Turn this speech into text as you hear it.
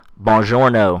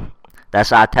Buongiorno.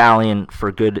 That's Italian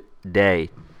for good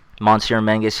day. Monsieur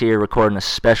Menges here recording a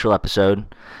special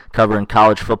episode covering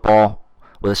college football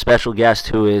with a special guest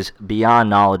who is beyond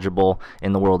knowledgeable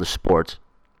in the world of sports.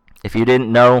 If you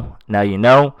didn't know, now you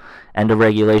know. End of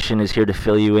Regulation is here to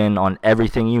fill you in on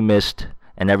everything you missed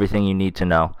and everything you need to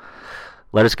know.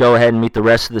 Let us go ahead and meet the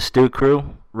rest of the Stu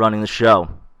crew running the show.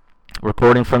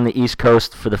 Recording from the East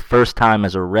Coast for the first time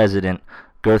as a resident,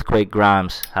 Girthquake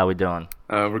Grimes. How we doing?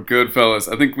 We're good, fellas.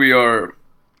 I think we are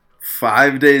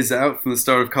 5 days out from the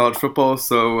start of college football,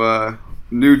 so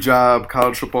new job,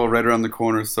 college football right around the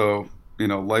corner, so,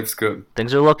 life's good.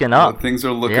 Things are looking up. Things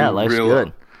are looking life's real good.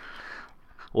 up.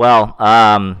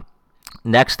 Well,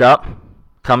 next up,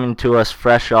 coming to us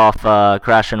fresh off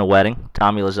crashing a wedding,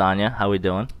 Tommy Lasagna. How we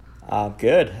doing?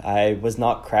 Good. I was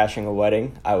not crashing a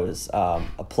wedding. I was a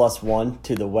 +1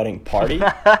 to the wedding party.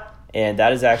 And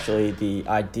that is actually the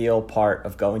ideal part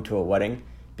of going to a wedding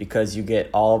because you get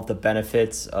all of the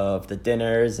benefits of the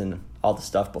dinners and all the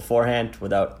stuff beforehand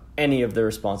without any of the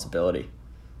responsibility.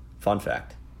 Fun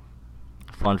fact.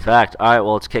 Fun fact. All right,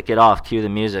 well, let's kick it off. Cue the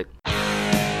music.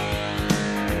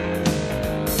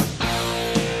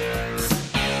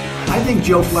 I think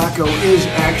Joe Flacco is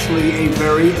actually a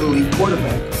very elite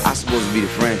quarterback. I'm supposed to be the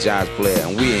franchise player,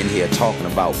 and we're in here talking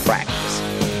about practice.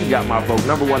 You got my vote.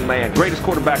 Number one man, greatest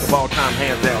quarterback of all time,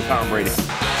 hands down, Tom Brady. Derek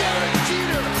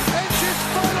Jeter ends his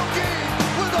final game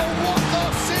with a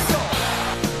walk-off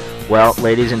single. Well,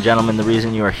 ladies and gentlemen, the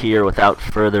reason you are here, without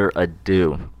further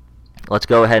ado, let's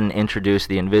go ahead and introduce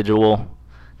the individual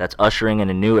that's ushering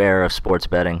in a new era of sports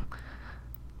betting.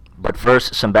 But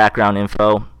first, some background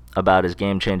info about his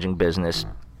game-changing business.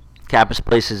 Capris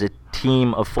Place is a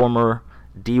team of former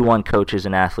D1 coaches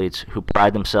and athletes who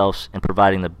pride themselves in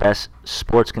providing the best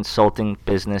sports consulting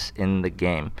business in the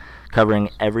game, covering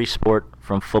every sport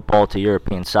from football to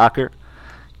European soccer.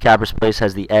 Capris Place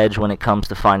has the edge when it comes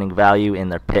to finding value in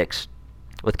their picks.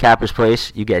 With Capris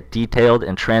Place, you get detailed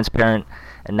and transparent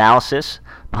analysis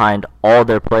behind all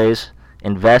their plays.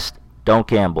 Invest, don't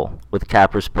gamble with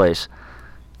Capris Place.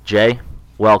 Jay,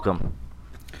 welcome.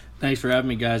 Thanks for having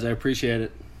me, guys. I appreciate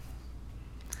it.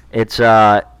 It's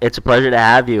a pleasure to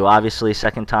have you. Obviously,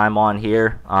 second time on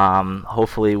here.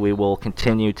 Hopefully, we will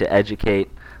continue to educate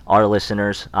our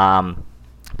listeners. But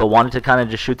wanted to kind of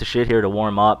just shoot the shit here to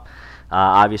warm up.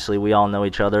 Obviously, we all know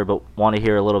each other, but want to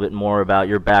hear a little bit more about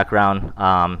your background,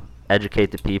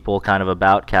 educate the people kind of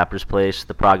about Capris Place,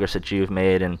 the progress that you've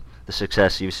made, and the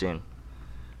success you've seen.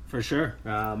 For sure.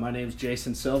 My name's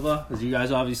Jason Silva. As you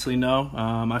guys obviously know,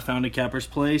 I founded Capris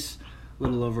Place a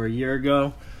little over a year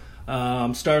ago.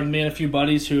 Started me and a few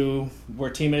buddies who were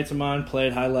teammates of mine,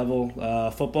 played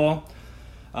high-level football.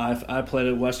 I played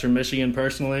at Western Michigan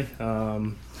personally.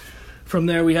 From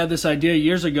there, we had this idea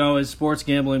years ago as sports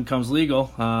gambling becomes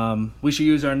legal. We should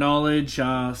use our knowledge,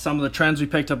 some of the trends we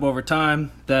picked up over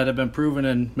time that have been proven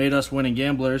and made us winning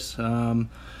gamblers.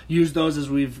 Use those as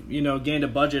we've gained a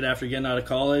budget after getting out of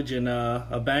college and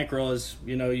a bankroll as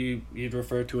you'd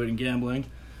refer to it in gambling.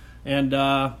 And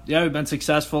we've been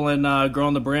successful in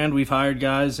growing the brand. We've hired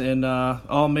guys in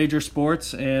all major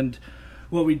sports, and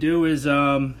what we do is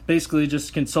basically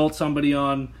just consult somebody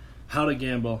on how to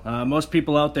gamble. Most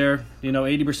people out there,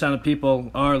 80% of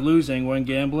people are losing when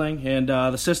gambling, and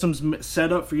the system's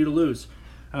set up for you to lose.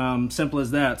 Simple as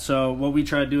that. So what we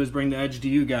try to do is bring the edge to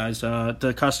you guys,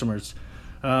 to customers,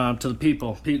 to the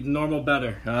people, normal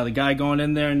better. The guy going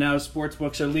in there, and now sports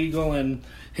books are legal, and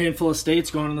handful of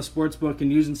states going on the sports book and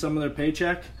using some of their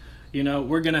paycheck.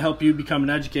 We're going to help you become an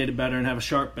educated better and have a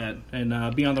sharp bet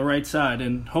and be on the right side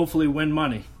and hopefully win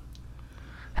money.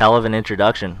 Hell of an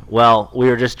introduction. Well, we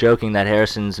were just joking that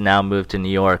Harrison's now moved to New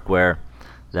York, where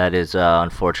that is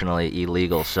unfortunately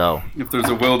illegal. So If there's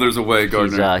a will, there's a way,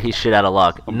 Gardner. He's shit out of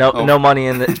luck. No money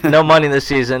in this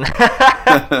season.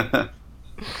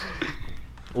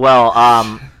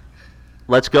 Well,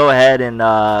 let's go ahead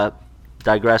and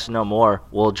digress no more.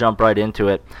 We'll jump right into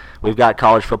it. We've got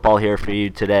college football here for you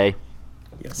today.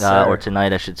 Yes, sir. Or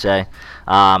tonight, I should say.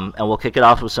 And we'll kick it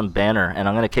off with some banner. And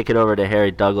I'm going to kick it over to Harry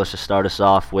Douglas to start us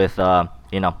off with, the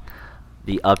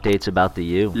updates about the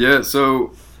U. Yeah,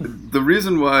 so the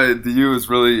reason why the U is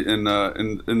really in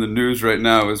the news right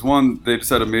now is, one, they just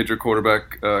had a major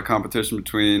quarterback competition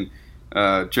between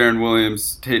Jaron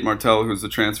Williams, Tate Martell, who's a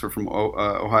transfer from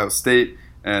Ohio State,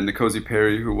 and N'Kosi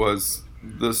Perry, who was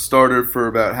the starter for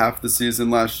about half the season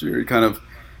last year. He kind of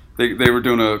they were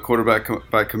doing a quarterback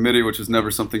by committee, which is never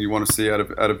something you want to see out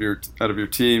of your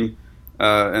team,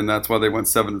 and that's why they went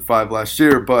 7-5 last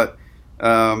year. But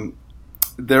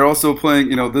they're also playing,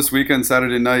 this weekend,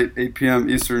 Saturday night, 8 p.m.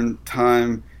 Eastern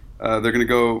time, they're going to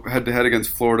go head-to-head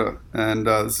against Florida, and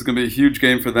this is going to be a huge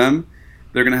game for them.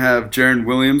 They're going to have Jaron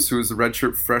Williams, who is a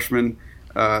redshirt freshman,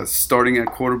 starting at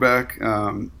quarterback.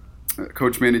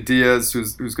 Coach Manny Diaz,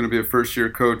 who's going to be a first-year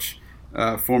coach,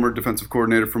 former defensive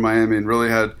coordinator for Miami, and really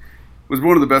was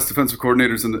one of the best defensive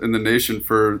coordinators in the nation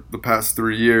for the past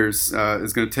 3 years,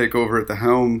 is going to take over at the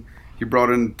helm. He brought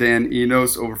in Dan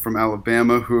Enos over from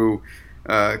Alabama, who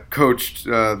coached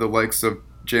the likes of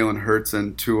Jalen Hurts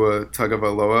and Tua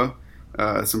Tagovailoa,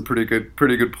 some pretty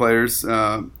good players,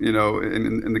 in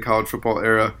the college football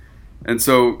era. And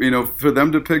so, for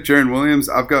them to pick Jaron Williams,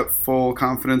 I've got full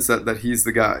confidence that he's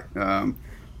the guy.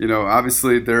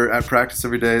 Obviously they're at practice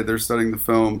every day, they're studying the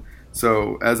film.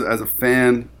 So as a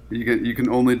fan, you can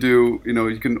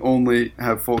only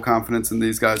have full confidence in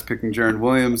these guys picking Jaron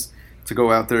Williams to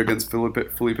go out there against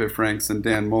Felipe Franks and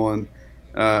Dan Mullen.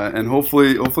 And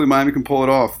hopefully Miami can pull it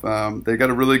off. They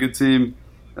got a really good team.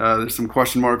 There's some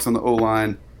question marks on the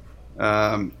O-line.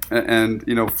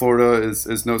 And Florida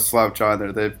is no slouch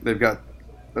either. They've got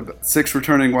 6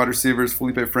 returning wide receivers.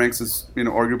 Felipe Franks is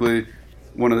arguably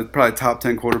one of the probably top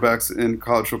 10 quarterbacks in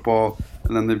college football.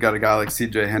 And then they've got a guy like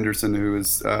C.J. Henderson, who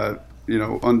is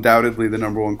undoubtedly the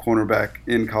number 1 cornerback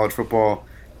in college football.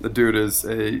 The dude is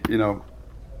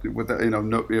with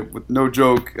no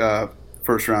joke,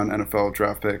 first round NFL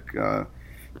draft pick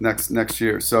next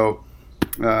year. So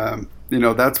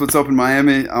that's what's up in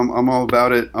Miami. I'm all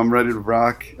about it. I'm ready to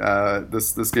rock.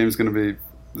 This game's gonna be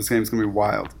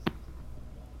wild.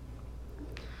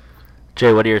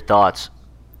 Jay, what are your thoughts?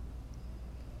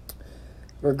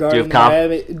 Regarding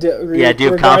Miami, do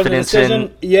you have confidence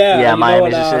in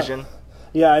Miami's decision?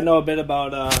 Yeah, I know a bit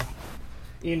about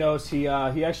Enos. He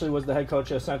actually was the head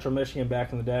coach at Central Michigan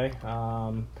back in the day.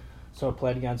 So I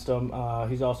played against him.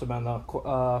 He's also been the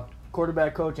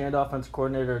quarterback coach and offensive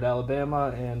coordinator at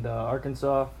Alabama and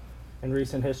Arkansas in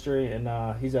recent history.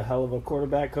 And he's a hell of a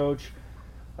quarterback coach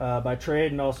by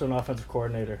trade and also an offensive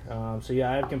coordinator. So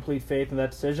I have complete faith in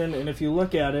that decision. And if you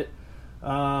look at it,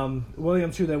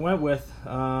 Williams, who they went with,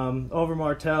 over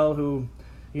Martell, who,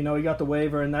 he got the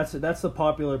waiver, and that's the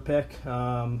popular pick.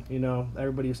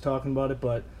 Everybody was talking about it,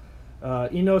 but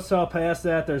Enos saw past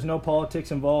that. There's no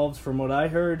politics involved. From what I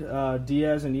heard,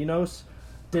 Diaz and Enos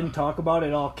didn't talk about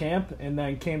it all camp, and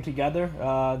then came together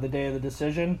the day of the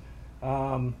decision.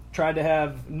 Tried to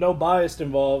have no bias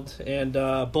involved, and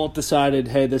both decided,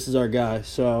 hey, this is our guy.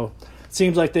 So it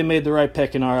seems like they made the right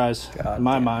pick in our eyes, in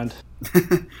my mind.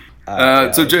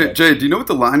 So Jay, do you know what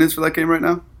the line is for that game right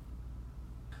now?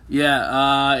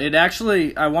 Yeah, it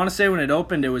actually, I want to say when it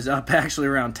opened, it was up actually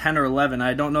around 10 or 11.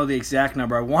 I don't know the exact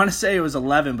number. I want to say it was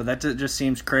 11, but that just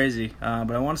seems crazy.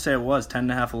 But I want to say it was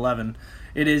 10.5, 11.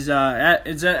 It is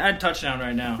it's at touchdown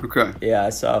right now. Okay. Yeah, I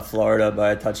saw Florida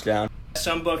by a touchdown.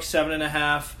 Some books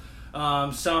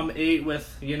 7.5, some 8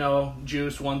 with,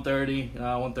 juice, 130,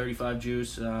 135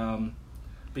 juice.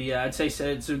 But yeah, I'd say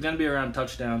it's going to be around a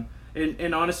touchdown.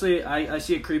 And honestly, I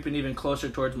see it creeping even closer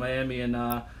towards Miami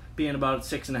and being about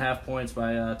 6.5 points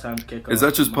by time to kick off. Is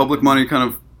that just public money kind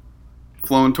of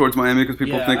flowing towards Miami because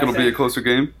people think it'll be a closer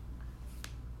game?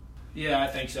 Yeah, I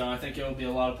think so. I think it will be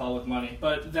a lot of public money.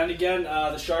 But then again,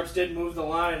 the Sharps did move the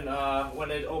line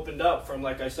when it opened up from,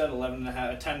 like I said,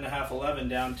 10.5, 11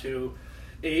 down to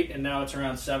 8, and now it's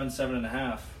around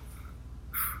 7.5.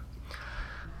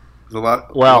 There's a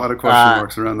lot of question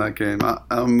marks around that game.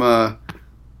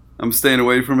 I'm staying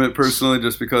away from it personally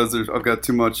just because I've got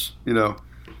too much, a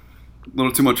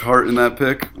little too much heart in that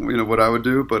pick. What I would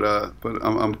do, but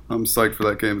I'm psyched for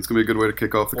that game. It's gonna be a good way to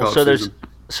kick off the college season.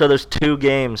 So there's 2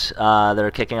 games that are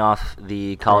kicking off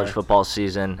the college football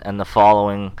season, and the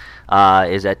following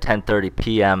is at 10:30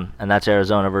 p.m. and that's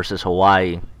Arizona versus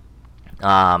Hawaii.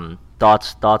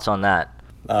 Thoughts on that?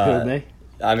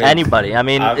 Anybody?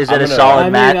 Is it a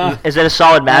solid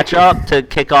matchup to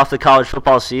kick off the college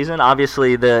football season?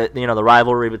 Obviously, the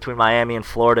rivalry between Miami and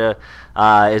Florida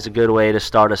is a good way to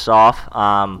start us off.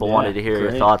 But wanted to hear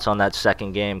your thoughts on that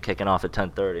second game kicking off at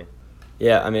 10:30.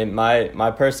 Yeah,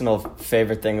 my personal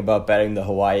favorite thing about betting the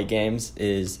Hawaii games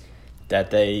is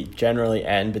that they generally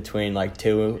end between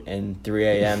 2 and 3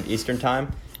 a.m. Eastern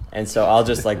time. And so I'll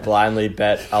just blindly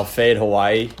bet. I'll fade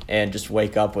Hawaii and just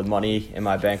wake up with money in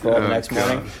my bankroll the next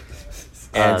morning.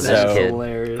 And so,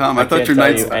 hilarious. Tom, I thought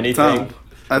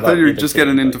I thought you were just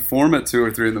getting into form at 2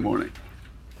 or 3 in the morning.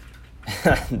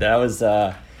 Those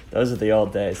are the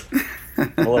old days.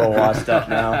 I'm a little washed up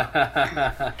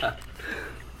now.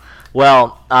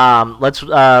 Well,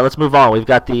 let's move on. We've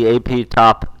got the AP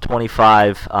Top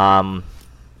 25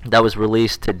 that was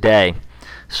released today.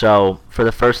 So, for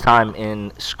the first time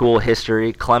in school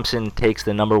history, Clemson takes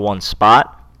the number 1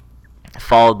 spot,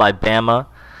 followed by Bama,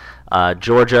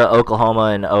 Georgia,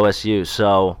 Oklahoma, and OSU.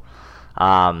 So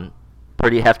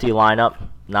pretty hefty lineup.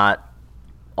 Not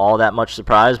all that much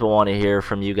surprise, but want to hear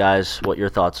from you guys what your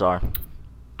thoughts are.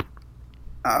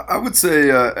 I would say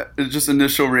just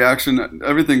initial reaction,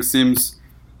 everything seems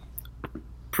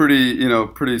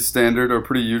pretty standard or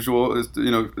pretty usual,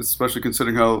 especially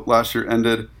considering how last year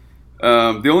ended.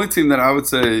 The only team that I would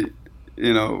say,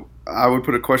 I would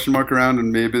put a question mark around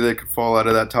and maybe they could fall out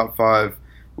of that top 5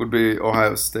 would be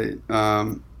Ohio State.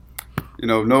 No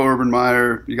Urban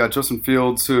Meyer. You got Justin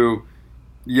Fields, who,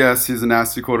 yes, he's a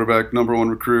nasty quarterback, number 1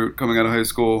 recruit coming out of high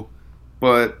school.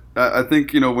 But I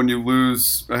think, when you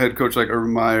lose a head coach like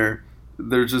Urban Meyer,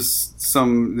 there's just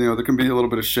some, there can be a little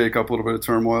bit of shake-up, a little bit of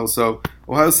turmoil. So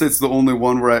Ohio State's the only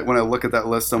one where when I look at that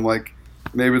list, I'm like,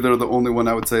 maybe they're the only one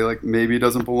I would say, like, maybe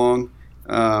doesn't belong.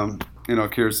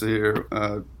 Curious to hear,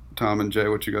 Tom and Jay,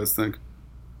 what you guys think.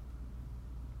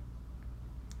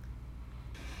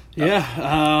 As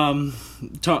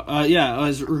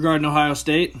regarding Ohio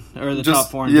State or the top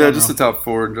 4 in general? general? Just the top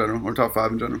 4 in general, or top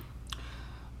 5 in general.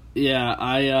 Yeah,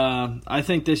 I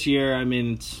think this year,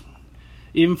 it's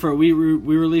even for we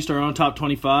released our own top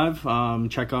 25.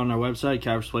 Check out on our website,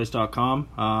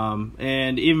 cappersplace.com.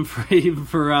 And even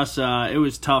for us, it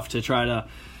was tough to try to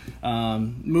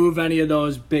move any of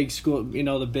those big school,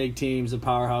 the big teams, the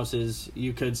powerhouses.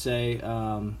 You could say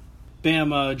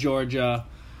Bama, Georgia,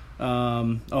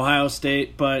 Ohio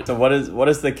State. But so what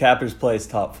is the Cappers Place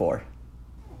top 4?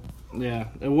 Yeah.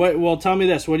 Well, tell me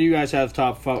this. What do you guys have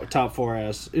top 4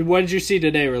 as? What did you see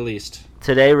today released?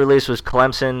 Today released was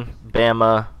Clemson,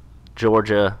 Bama,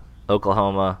 Georgia,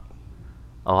 Oklahoma,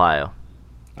 Ohio.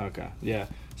 Okay, yeah.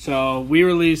 So we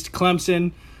released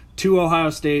Clemson, 2 Ohio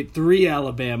State, 3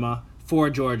 Alabama, 4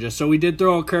 Georgia. So we did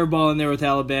throw a curveball in there with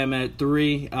Alabama at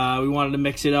 3. We wanted to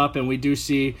mix it up, and we do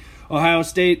see Ohio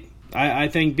State, I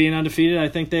think, being undefeated. I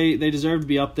think they deserve to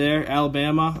be up there.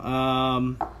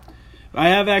 Alabama, I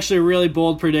have actually a really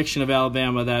bold prediction of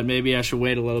Alabama that maybe I should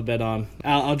wait a little bit on.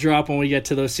 I'll drop when we get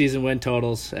to those season win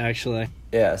totals, actually.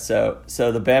 Yeah, so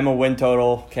the Bama win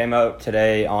total came out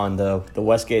today on the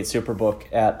Westgate Superbook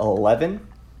at 11,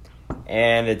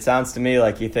 and it sounds to me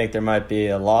like you think there might be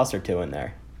a loss or 2 in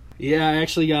there. Yeah, I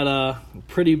actually got a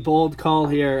pretty bold call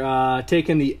here,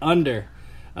 taking the under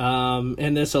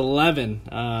in this 11.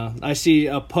 I see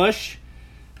a push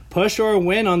or a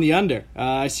win on the under.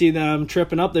 I see them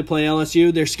tripping up. They play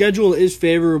LSU. Their schedule is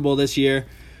favorable this year.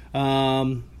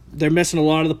 They're missing a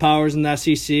lot of the powers in the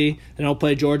SEC. They don't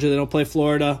play Georgia. They don't play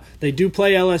Florida. They do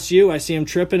play LSU. I see them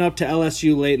tripping up to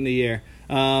LSU late in the year.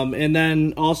 And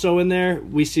then also in there,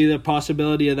 we see the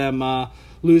possibility of them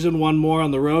losing one more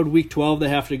on the road. Week 12, they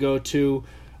have to go to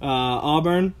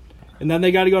Auburn. And then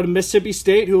they got to go to Mississippi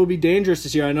State, who will be dangerous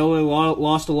this year. I know they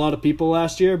lost a lot of people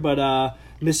last year, but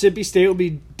Mississippi State will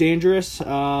be dangerous.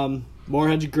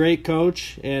 Moorhead's a great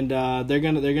coach, and they're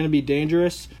gonna be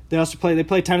dangerous. They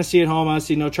play Tennessee at home. I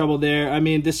see no trouble there.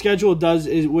 The schedule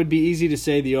would be easy to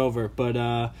say the over, but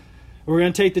we're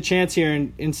gonna take the chance here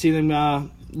and see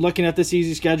them looking at this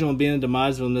easy schedule and being the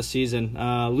demise of them this season,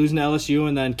 losing to LSU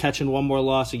and then catching one more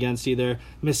loss against either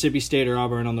Mississippi State or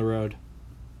Auburn on the road.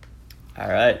 All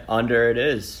right, under it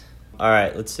is. All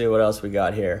right, let's see what else we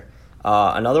got here.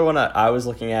 Another one I was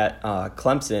looking at,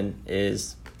 Clemson,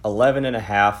 is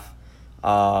 11.5.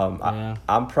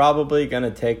 I'm probably going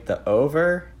to take the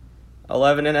over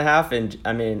 11.5.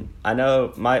 And I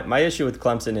know my issue with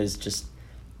Clemson is just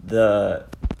the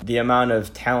amount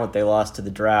of talent they lost to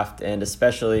the draft, and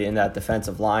especially in that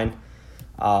defensive line.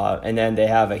 And then they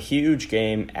have a huge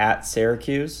game at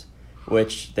Syracuse,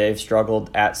 which they've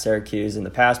struggled at Syracuse in the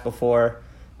past before.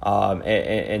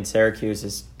 And Syracuse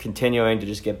is continuing to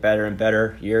just get better and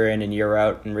better year in and year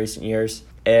out in recent years.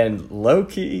 And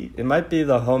low-key, it might be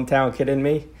the hometown kid in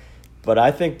me, but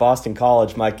I think Boston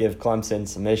College might give Clemson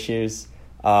some issues.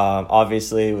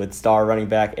 Obviously, with star running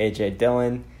back A.J.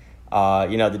 Dillon,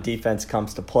 the defense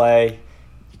comes to play.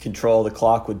 You control the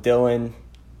clock with Dillon.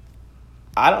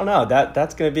 I don't know.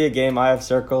 That's going to be a game I have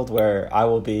circled where I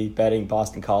will be betting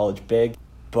Boston College big.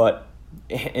 But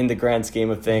in the grand scheme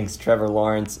of things, Trevor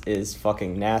Lawrence is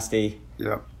fucking nasty.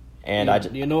 Yeah. And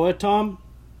you know what, Tom?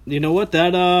 You know what?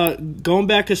 That going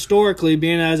back historically,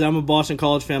 being as I'm a Boston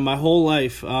College fan my whole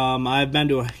life, I've been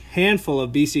to a handful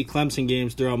of BC Clemson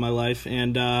games throughout my life,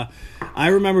 and I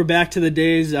remember back to the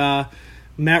days,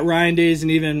 Matt Ryan days,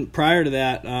 and even prior to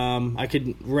that, I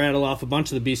could rattle off a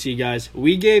bunch of the BC guys.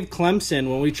 We gave Clemson,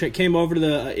 when we came over to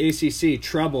the ACC,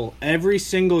 trouble every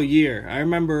single year. I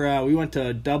remember we went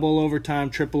to double overtime,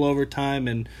 triple overtime,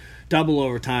 and double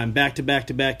overtime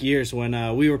back-to-back-to-back years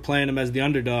when we were playing them as the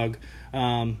underdog.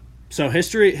 So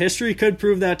history could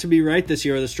prove that to be right this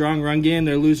year. With a strong run game,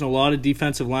 they're losing a lot of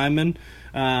defensive linemen.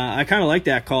 I kind of like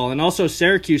that call. And also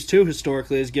Syracuse, too,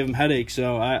 historically has given them headaches.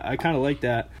 So I kind of like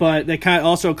that. But that kind of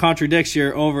also contradicts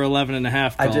your over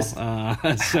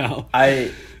 11.5 call.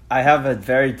 I have a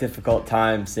very difficult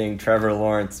time seeing Trevor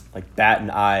Lawrence bat an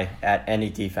eye at any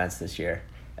defense this year.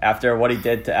 After what he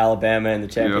did to Alabama in the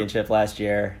championship last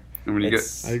year. And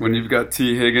when you've got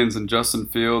T. Higgins and Justin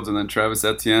Fields and then Travis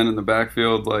Etienne in the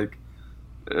backfield,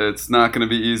 it's not going to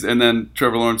be easy. And then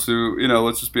Trevor Lawrence, who,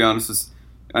 let's just be honest,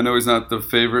 I know he's not the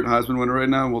favorite Heisman winner right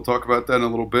now. We'll talk about that in a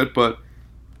little bit, but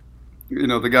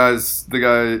the guy,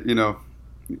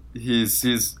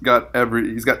 he's got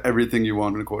everything you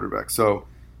want in a quarterback. So,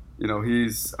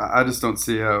 I just don't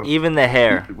see how. Even the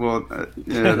hair. Well,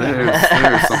 yeah, the hair is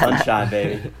something. Sunshine,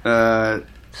 baby.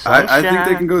 I think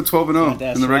they can go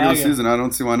 12-0 in the regular season. I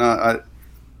don't see why not.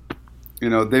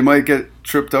 They might get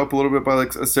tripped up a little bit by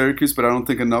a Syracuse, but I don't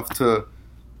think enough to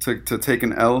take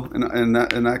an L in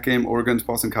that game or against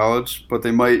Boston College. But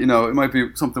they might, it might be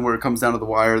something where it comes down to the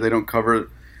wire. They don't cover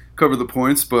the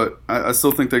points, but I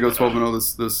still think they go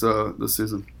 12-0 this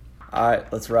season. All right,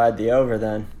 let's ride the over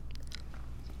then.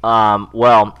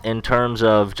 Well, in terms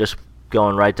of just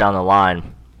going right down the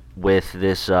line with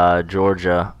this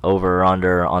Georgia over or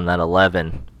under on that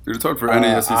 11. You're talking for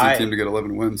any SEC team to get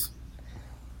 11 wins.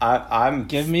 I'm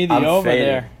give me the over fading.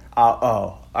 there.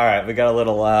 All right, we got a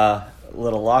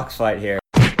little locks fight here.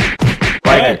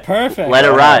 Perfect. Let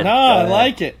it ride. No, I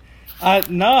like it. I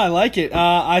like it.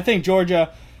 I think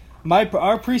Georgia.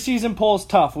 Our preseason poll is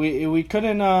tough. We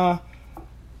couldn't.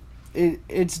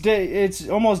 It's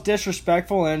almost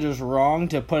disrespectful and just wrong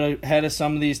to put ahead of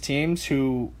some of these teams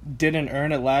who didn't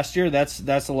earn it last year. That's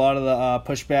a lot of the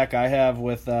pushback I have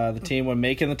with the team when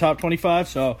making the top 25.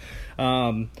 So,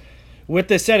 with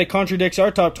this said, it contradicts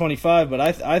our top 25, but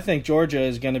I think Georgia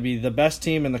is going to be the best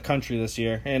team in the country this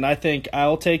year, and I think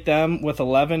I'll take them with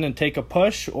 11 and take a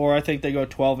push, or I think they go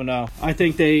 12-0. I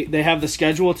think they have the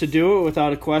schedule to do it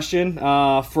without a question.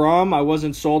 I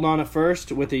wasn't sold on it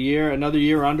first with another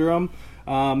year under them.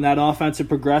 That offensive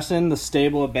progression, the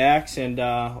stable of backs, and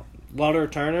a lot of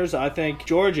returners. I think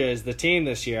Georgia is the team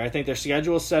this year. I think their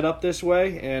schedule is set up this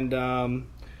way, and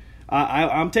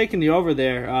I'm taking the over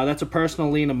there. That's a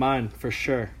personal lean of mine for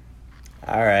sure.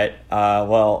 All right.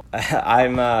 Well, I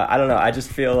don't know. I just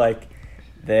feel like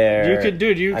they're.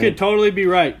 You could totally be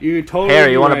right. You could totally.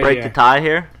 Harry, you want to right break here. the tie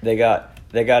here? They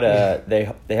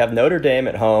have Notre Dame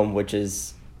at home, which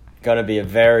is going to be a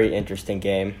very interesting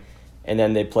game, and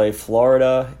then they play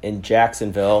Florida in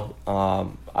Jacksonville.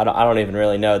 I don't even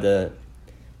really know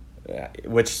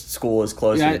which school is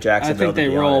closer to Jacksonville. I think they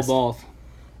roll roll both.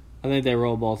 I think they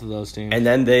roll both of those teams. And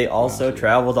then they also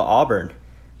travel to Auburn.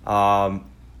 I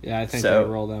think they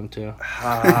roll them too.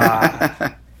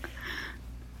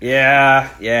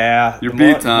 Yeah. You're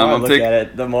beat, Tom.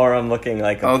 The more I'm looking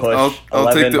like a push.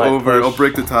 I'll take the over. Push. I'll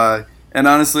break the tie. And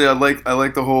honestly, I like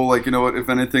the whole you know what? If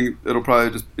anything, it'll probably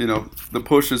just the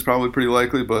push is probably pretty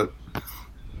likely, but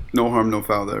no harm, no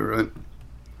foul there, right?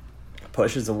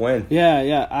 Push is a win.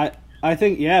 Yeah. I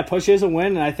think push is a win,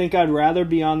 and I think I'd rather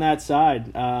be on that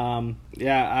side.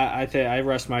 I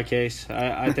rest my case.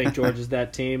 I think Georgia's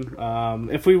that team.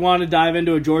 If we want to dive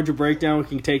into a Georgia breakdown, we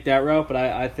can take that route. But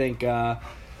I think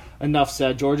enough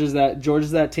said. Georgia's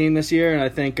that team this year, and I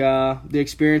think the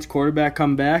experienced quarterback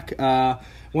come back.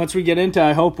 Once we get into,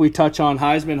 I hope we touch on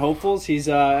Heisman hopefuls. He's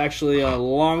actually a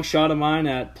long shot of mine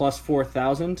at plus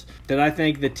 4,000. That I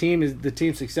think the team's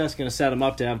success is going to set him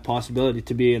up to have a possibility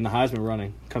to be in the Heisman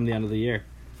running come the end of the year.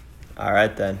 All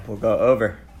right, then we'll go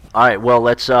over. All right, well,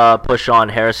 let's push on.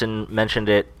 Harrison mentioned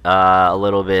it a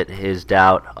little bit, his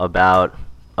doubt about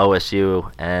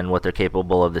OSU and what they're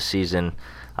capable of this season.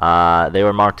 They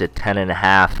were marked at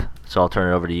 10.5, so I'll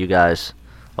turn it over to you guys.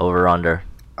 Over under.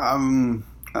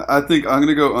 I think I'm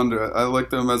gonna go under. I like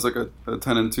them as like a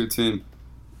 10-2 team.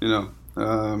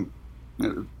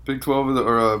 Big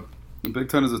 12 Big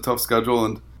 10 is a tough schedule,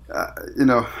 and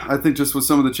I think just with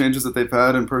some of the changes that they've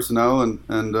had in personnel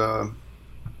and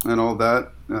all that,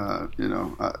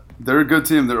 they're a good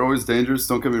team. They're always dangerous.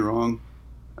 Don't get me wrong,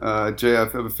 Jay. I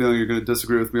have a feeling you're going to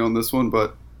disagree with me on this one,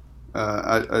 but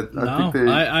I think they.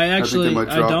 I think they might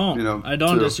drop, I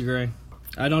don't disagree.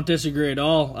 I don't disagree at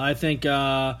all. I think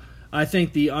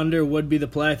the under would be the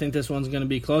play. I think this one's going to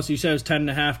be close. You said it was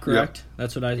 10.5, correct? Yep.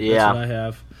 That's what I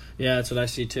have. Yeah, that's what I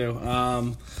see too.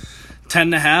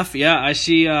 10.5. Yeah, I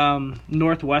see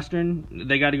Northwestern.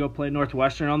 They got to go play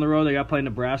Northwestern on the road. They got to play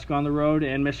Nebraska on the road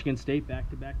and Michigan State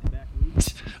back-to-back weeks.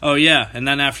 Oh, yeah, and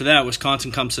then after that,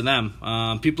 Wisconsin comes to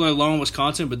them. People are low in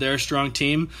Wisconsin, but they're a strong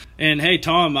team. And, hey,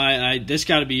 Tom, this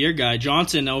got to be your guy.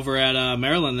 Johnson over at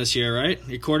Maryland this year, right?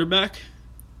 Your quarterback?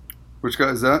 Which guy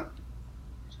is that?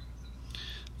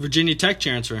 Virginia Tech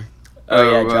transfer.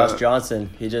 Oh, yeah, Josh Johnson.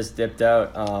 He just dipped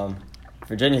out.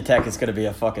 Virginia Tech is going to be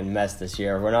a fucking mess this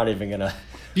year. We're not even going to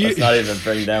 – let's not even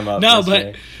bring them up. No,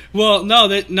 but – well,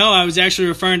 no, I was actually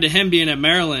referring to him being at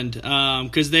Maryland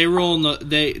because they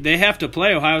they have to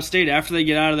play Ohio State after they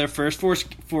get out of their first four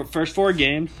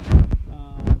games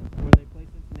where they play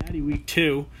Cincinnati week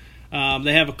 2.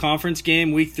 They have a conference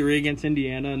game week 3 against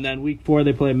Indiana, and then week 4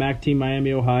 they play MAC team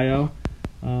Miami, Ohio.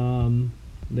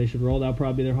 They should roll out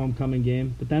probably their homecoming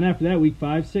game. But then after that, week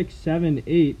 5, 6, 7,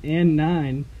 8, and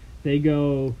 9, they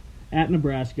go at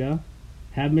Nebraska,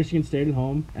 have Michigan State at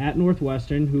home, at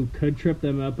Northwestern, who could trip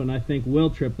them up, and I think will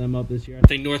trip them up this year. I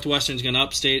think Northwestern's going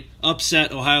to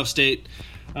upset Ohio State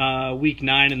week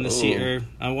 9 in the season, or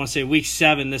I want to say week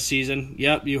 7 this season.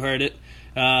 Yep, you heard it.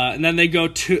 And then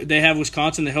they have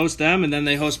Wisconsin, they host them, and then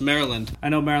they host Maryland. I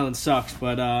know Maryland sucks,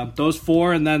 but those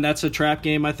 4, and then that's a trap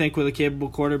game, I think, with a capable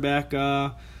quarterback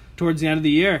towards the end of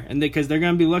the year, and because they're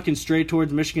going to be looking straight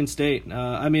towards Michigan State.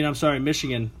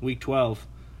 Michigan, week 12.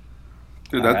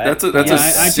 Dude, that's a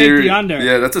I take the under.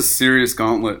 Yeah, that's a serious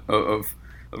gauntlet of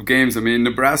games. I mean,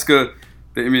 Nebraska.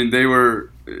 They were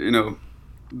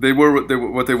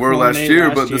what they were last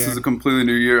year, but this is a completely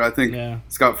new year. I think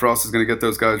Scott Frost is going to get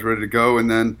those guys ready to go,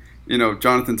 and then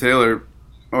Jonathan Taylor,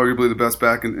 arguably the best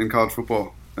back in college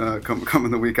football,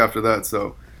 coming the week after that.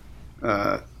 So.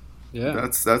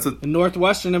 That's a and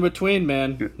Northwestern in between,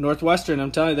 man. Yeah. Northwestern, I'm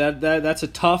telling you that's a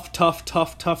tough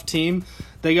team.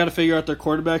 They got to figure out their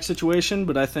quarterback situation,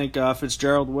 but I think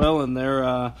Fitzgerald will, and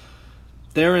they're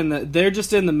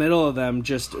just in the middle of them,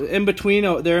 just in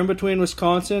between. They're in between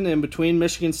Wisconsin, in between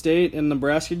Michigan State and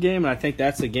Nebraska game, and I think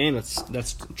that's the game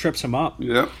that trips them up.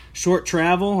 Yeah, short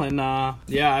travel, and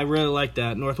I really like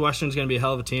that. Northwestern's going to be a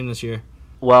hell of a team this year.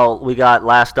 Well, we got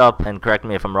last up, and correct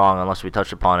me if I'm wrong, unless we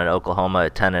touched upon it, Oklahoma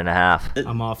at 10.5.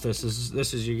 I'm off this.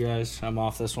 This is you guys. I'm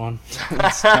off this one.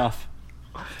 That's tough.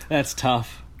 That's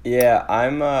tough. Yeah,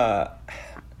 I'm. I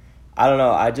don't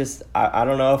know. I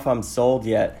don't know if I'm sold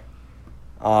yet.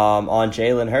 On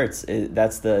Jalen Hurts,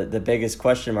 that's the biggest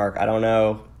question mark. I don't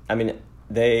know. I mean,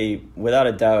 they without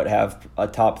a doubt have a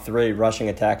top 3 rushing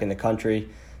attack in the country,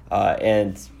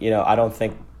 and I don't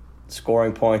think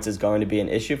scoring points is going to be an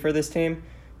issue for this team.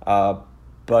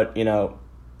 But, in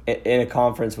a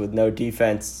conference with no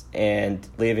defense and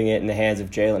leaving it in the hands of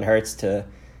Jalen Hurts to,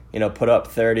 put up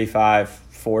 35,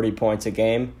 40 points a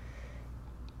game,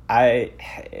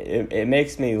 it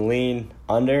makes me lean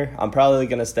under. I'm probably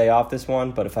going to stay off this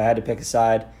one, but if I had to pick a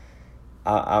side,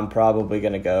 I'm probably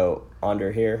going to go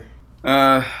under here.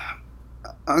 I'm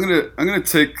gonna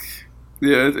take.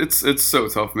 Yeah, it's so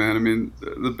tough, man. I mean,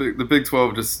 the Big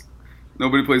 12 just.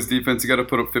 Nobody plays defense. You got to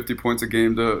put up 50 points a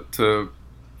game to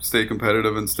stay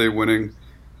competitive and stay winning.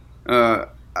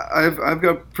 I've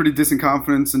got pretty decent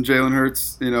confidence in Jalen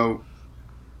Hurts.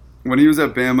 When he was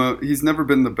at Bama, he's never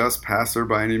been the best passer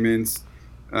by any means.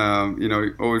 He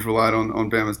always relied on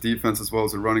Bama's defense as well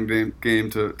as a running game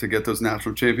to get those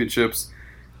national championships.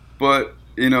 But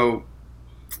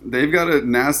they've got a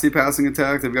nasty passing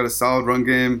attack. They've got a solid run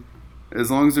game. As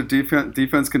long as their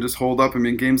defense can just hold up, I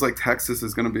mean, games like Texas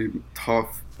is going to be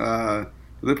tough. Do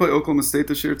they play Oklahoma State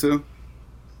this year too?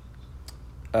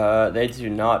 They do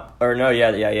not. Or no,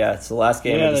 yeah. It's the last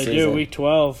game of the season. Yeah, they do. Week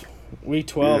 12. Week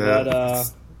 12 at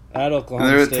Oklahoma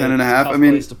and they're State. At 10.5. I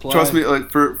mean, trust me,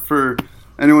 like for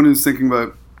anyone who's thinking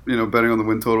about betting on the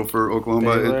win total for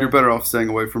Oklahoma, you're better off staying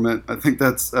away from it. I think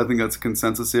that's a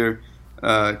consensus here.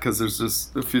 Because there's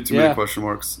just a few too many question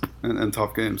marks and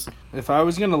tough games. If I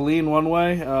was gonna lean one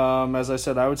way, as I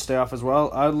said, I would stay off as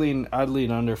well. I'd lean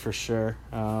under for sure.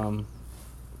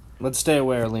 Let's stay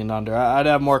away or lean under. I'd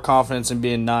have more confidence in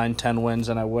being 9-10 wins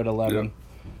than I would 11.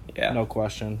 Yeah, no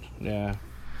question. Yeah.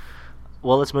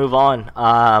 Well, let's move on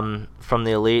from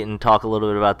the elite and talk a little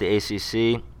bit about the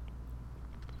ACC.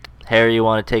 Harry, you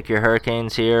want to take your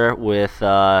Hurricanes here with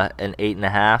an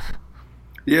 8.5?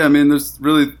 Yeah, I mean, there's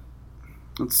really.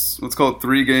 Let's call it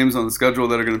 3 games on the schedule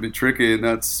that are going to be tricky, and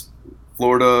that's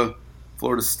Florida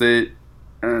State,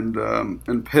 and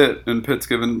Pitt. And Pitt's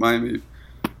given Miami,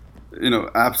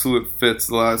 absolute fits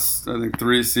the last, I think,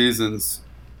 3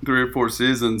 or 4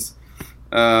 seasons.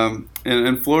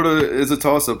 And Florida is a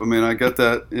toss-up. I mean, I get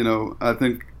that. I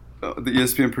think the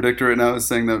ESPN predictor right now is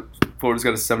saying that Florida's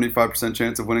got a 75%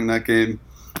 chance of winning that game.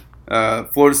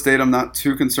 Florida State, I'm not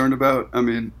too concerned about. I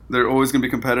mean, they're always going to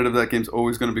be competitive. That game's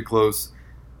always going to be close.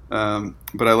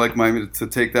 But I like Miami to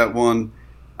take that one.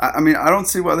 I mean, I don't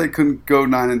see why they couldn't go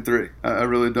 9-3. I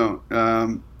really don't.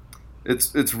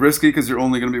 It's risky because you would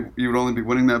only be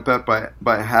winning that bet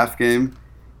by a half game.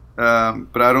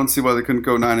 But I don't see why they couldn't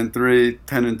go 9-3,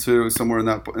 10-2, somewhere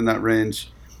in that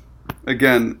range.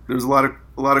 Again, there's a lot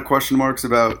of question marks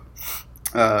about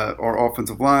our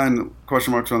offensive line,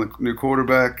 question marks on the new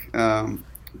quarterback.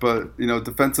 But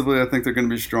defensively, I think they're going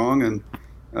to be strong, and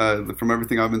from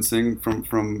everything I've been seeing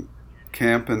from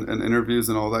camp and interviews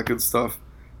and all that good stuff.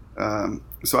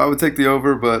 So I would take the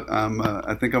over, but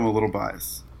I think I'm a little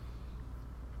biased.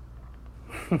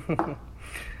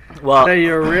 Well, hey,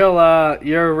 you're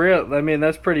a real. I mean,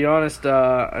 that's pretty honest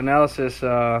analysis.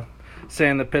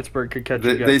 Saying that Pittsburgh could catch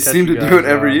you guys. They seem to do it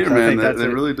every year, man. They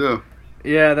really do.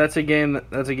 Yeah, that's a game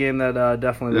that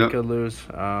definitely they could lose.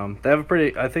 They have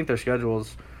I think their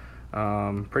schedule's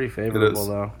pretty favorable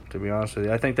though. To be honest with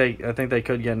you, I think they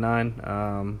could get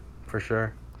 9 for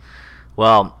sure.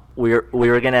 Well, we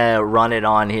were gonna run it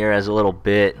on here as a little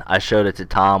bit. I showed it to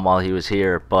Tom while he was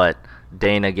here, but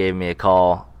Dana gave me a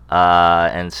call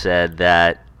and said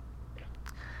that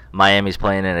Miami's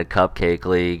playing in a cupcake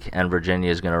league and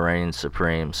Virginia's going to reign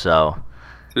supreme. So,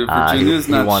 dude, Virginia's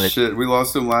not shit. We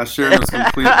lost him last year. It was a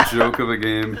complete joke of a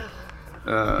game.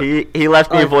 He left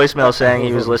me a voicemail saying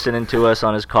he was listening to us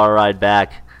on his car ride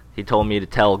back. He told me to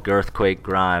tell Girthquake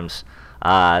Grimes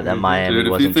that Miami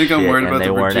wasn't shit and they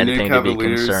weren't anything to be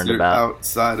concerned about.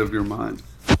 Outside of your mind.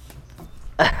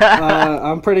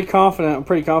 I'm pretty confident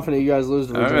you guys lose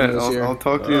to Virginia this year. I'll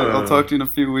talk to you. I'll talk to you in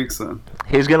a few weeks then.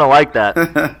 He's gonna like that.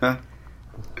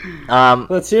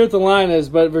 Let's see what the line is,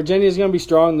 but Virginia's gonna be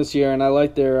strong this year, and I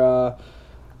like their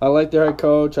head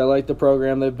coach. I like the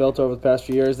program they've built over the past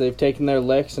few years. They've taken their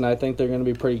licks, and I think they're gonna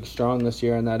be pretty strong this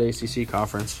year in that ACC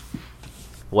conference.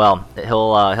 Well,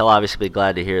 he'll obviously be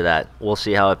glad to hear that. We'll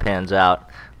see how it pans out.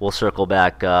 We'll circle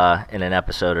back in an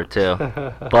episode or two,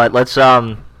 but let's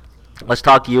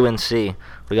talk UNC.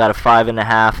 We got a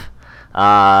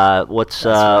 5.5. What's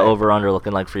right. over/under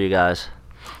looking like for you guys?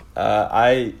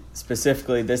 I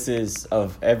specifically, this is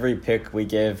of every pick we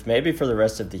give, maybe for the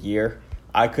rest of the year,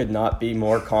 I could not be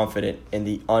more confident in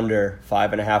the under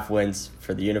 5.5 wins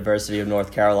for the University of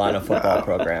North Carolina football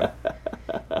program.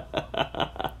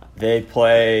 They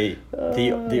play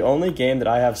the only game that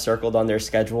I have circled on their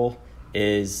schedule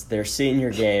is their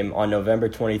senior game on November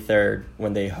 23rd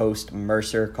when they host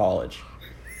Mercer College.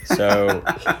 So,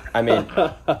 I mean,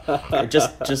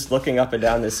 just looking up and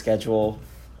down this schedule,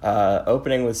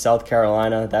 opening with South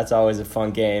Carolina, that's always a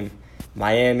fun game.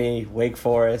 Miami, Wake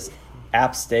Forest,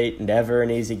 App State, never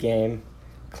an easy game.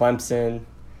 Clemson,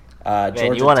 Georgia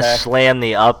Man, you want to Tech. slam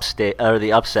the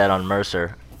upset on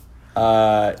Mercer.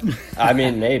 I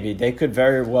mean, maybe. They could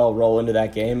very well roll into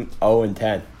that game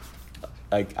 0-10.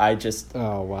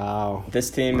 Oh wow! This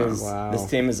team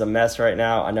is a mess right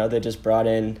now. I know they just brought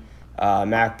in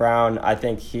Mac Brown. I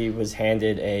think he was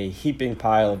handed a heaping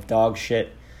pile of dog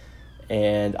shit,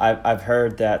 and I've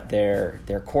heard that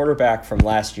their quarterback from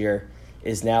last year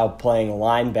is now playing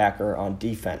linebacker on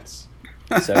defense.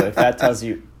 So if that tells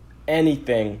you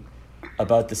anything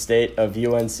about the state of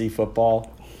UNC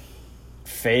football,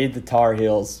 fade the Tar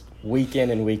Heels week in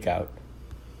and week out.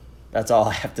 That's all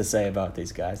I have to say about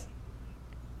these guys.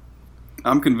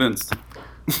 I'm convinced.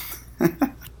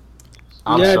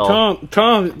 Tom,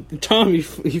 you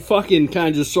fucking kind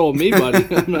of just sold me, buddy.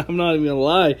 I'm not even gonna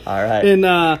lie. All right. And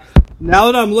now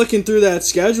that I'm looking through that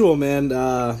schedule, man,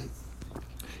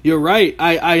 you're right.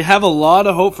 I have a lot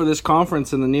of hope for this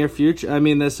conference in the near future. I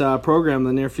mean, this program in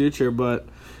the near future. But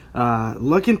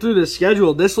looking through the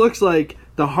schedule, this looks like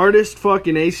the hardest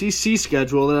fucking ACC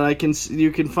schedule that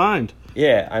you can find.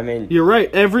 Yeah, I mean, you're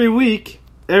right. Every week.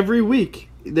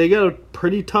 They got a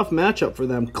pretty tough matchup for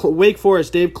them. Wake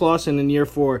Forest, Dave Clawson in year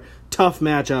 4, tough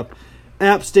matchup.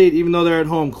 App State, even though they're at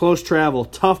home, close travel,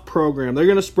 tough program. They're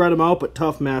going to spread them out, but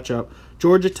tough matchup.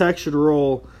 Georgia Tech should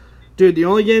roll. Dude, the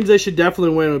only games they should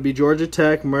definitely win would be Georgia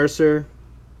Tech, Mercer.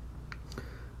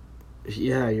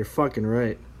 Yeah, you're fucking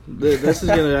right. This is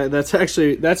gonna.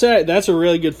 That's a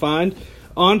really good find.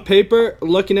 On paper,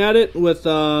 looking at it with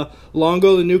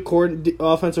Longo, the new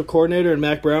offensive coordinator, and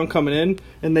Mac Brown coming in,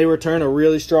 and they return a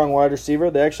really strong wide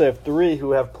receiver. They actually have 3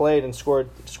 who have played and scored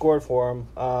for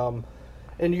them.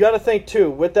 And you got to think, too,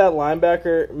 with that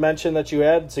linebacker mention that you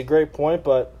had, it's a great point,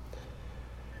 but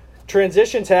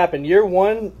transitions happen. Year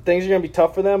 1, things are going to be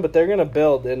tough for them, but they're going to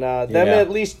build. And them at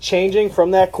least changing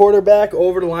from that quarterback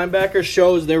over to linebacker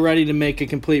shows they're ready to make a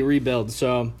complete rebuild.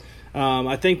 So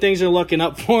I think things are looking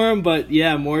up for them, but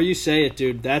yeah, more you say it,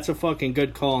 dude. That's a fucking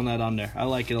good call on that under. I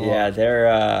like it a lot.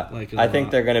 Yeah, I think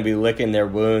they're going to be licking their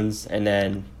wounds, and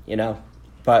then,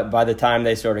 but by the time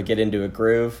they sort of get into a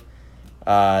groove,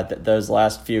 those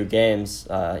last few games,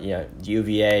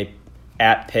 UVA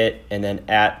at Pitt and then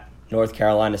at North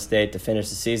Carolina State to finish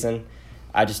the season.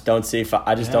 I just don't see.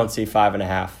 Don't see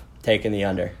 5.5 taking the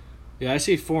under. Yeah, I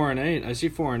see 4 and 8. I see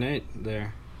 4 and 8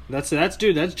 there. That's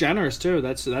generous too.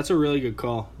 That's a really good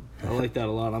call. I like that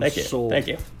a lot. I'm sold. Thank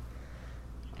you.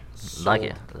 Thank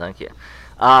you.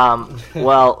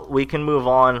 Well, we can move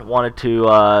on. Wanted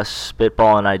to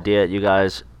spitball an idea at you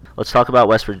guys. Let's talk about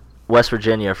West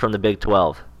Virginia from the Big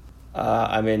 12.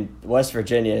 West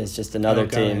Virginia is just another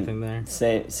team.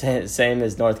 Same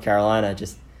as North Carolina.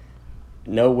 Just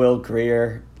no Will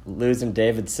Grier, losing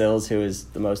David Sills, who is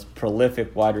the most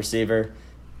prolific wide receiver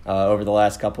over the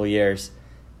last couple of years.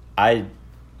 I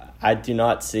do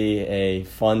not see a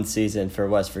fun season for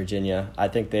West Virginia. I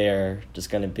think they are just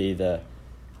going to be the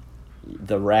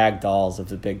rag dolls of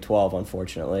the Big 12,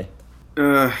 unfortunately.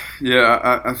 I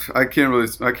can't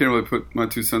really put my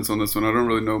 2 cents on this one. I don't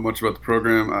really know much about the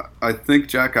program. I think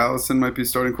Jack Allison might be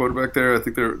starting quarterback there. I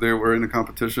think they were in a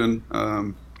competition,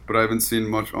 but I haven't seen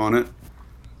much on it.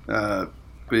 But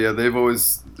yeah, they've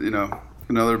always,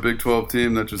 another Big 12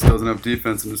 team that just doesn't have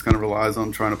defense and just kind of relies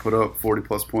on trying to put up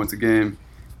 40-plus points a game.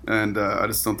 And I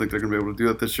just don't think they're going to be able to do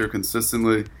that this year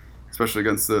consistently, especially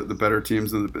against the better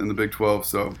teams in the Big 12.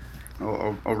 So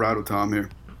I'll ride with Tom here.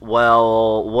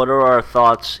 Well, what are our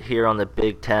thoughts here on the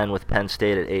Big 10 with Penn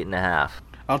State at 8.5?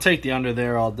 I'll take the under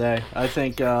there all day. I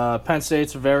think Penn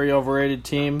State's a very overrated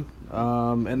team,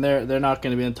 and they're not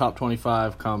going to be in the top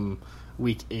 25 come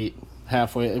week 8,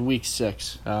 week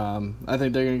 6. I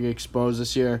think they're going to get exposed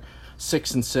this year.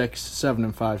 6-6,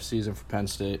 7-5 season for Penn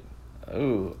State.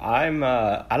 Ooh, I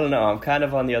don't know. I'm kind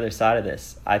of on the other side of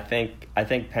this. I think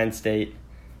Penn State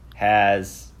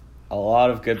has a lot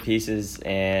of good pieces,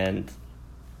 and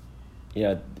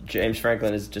James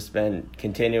Franklin has just been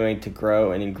continuing to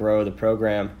grow the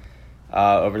program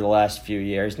over the last few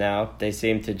years now. They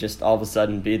seem to just all of a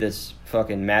sudden be this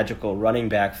fucking magical running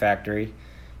back factory,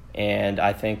 and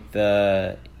I think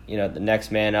the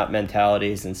next man up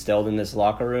mentality is instilled in this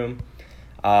locker room.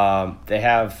 They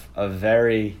have a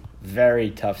very, very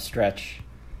tough stretch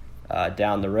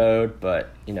down the road, but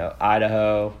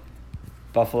Idaho,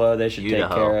 Buffalo, they should take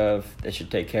care of. They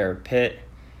should take care of Pitt.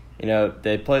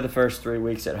 They play the first 3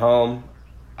 weeks at home.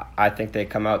 I think they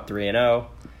come out 3-0.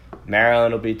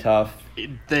 Maryland will be tough.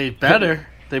 They better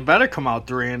come out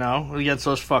 3-0 against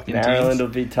those fucking teams. Maryland will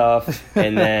be tough.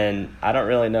 And then I don't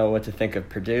really know what to think of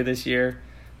Purdue this year,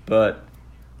 but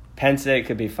Penn State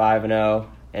could be 5-0.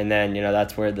 And then,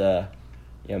 that's where the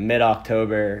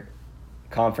mid-October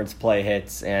conference play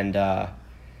hits, and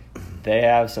they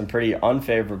have some pretty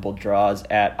unfavorable draws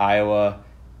at Iowa,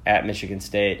 at Michigan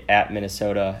State, at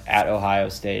Minnesota, at Ohio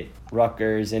State.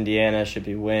 Rutgers, Indiana should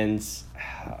be wins.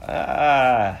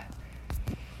 I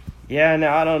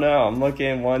don't know. I'm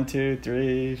looking 1, 2,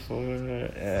 3,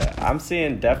 4. I'm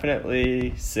seeing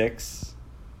definitely 6,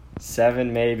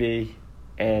 7 maybe,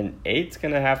 and 8's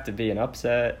going to have to be an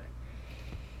upset.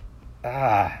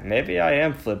 Maybe I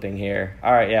am flipping here.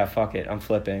 All right, yeah, fuck it. I'm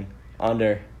flipping.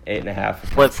 Under 8.5.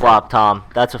 Flip-flop, Tom.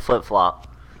 That's a flip-flop.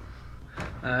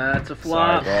 That's a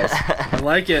flop. Sorry,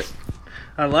 guys.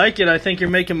 I like it. I think you're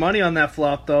making money on that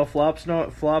flop, though. Flops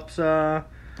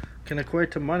can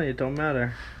equate to money. It don't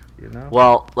matter,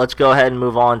 Well, let's go ahead and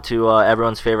move on to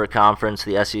everyone's favorite conference,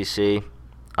 the SEC.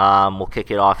 We'll kick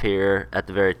it off here at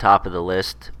the very top of the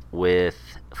list with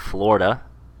Florida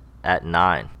at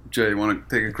 9. Jay, you want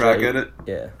to take a crack at it?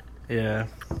 Yeah.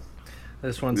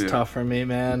 This one's tough for me,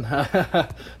 man.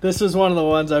 This is one of the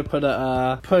ones I put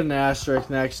an asterisk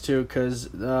next to because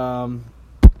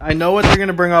I know what they're going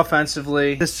to bring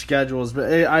offensively. This schedules, but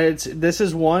this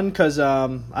is one because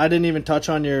I didn't even touch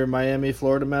on your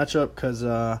Miami-Florida matchup because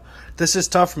this is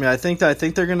tough for me. I think they're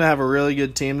going to have a really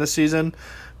good team this season,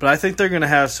 but I think they're going to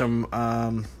have some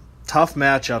tough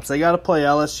matchups. They got to play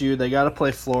LSU. They got to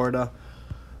play Florida.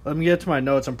 Let me get to my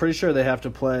notes. I'm pretty sure they have to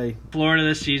play Florida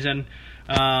this season.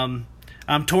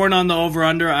 I'm torn on the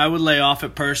over-under. I would lay off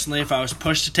it personally. If I was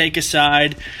pushed to take a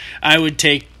side, I would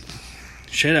take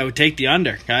the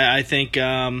under. I think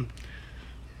they're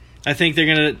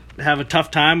going to have a tough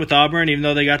time with Auburn, even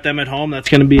though they got them at home. That's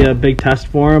going to be a big test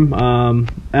for them.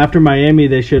 After Miami,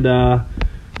 they should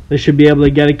be able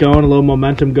to get it going, a little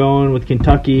momentum going with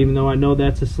Kentucky, even though I know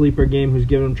that's a sleeper game who's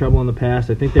given them trouble in the past.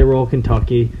 I think they roll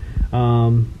Kentucky.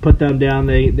 Put them down.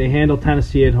 They handle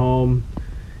Tennessee at home,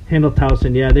 handle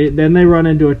Towson. Yeah, then they run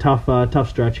into a tough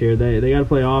stretch here. They got to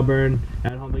play Auburn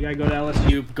at home. They got to go to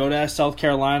LSU, go to South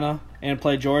Carolina, and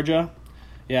play Georgia.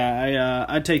 Yeah,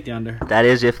 I'd take the under. That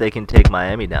is if they can take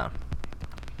Miami down.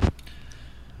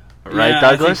 Right, yeah,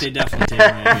 Douglas? I think they definitely take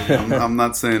Miami down. I'm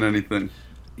not saying anything.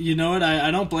 You know what?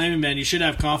 I don't blame you, man. You should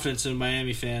have confidence in a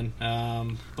Miami fan.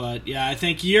 But yeah, I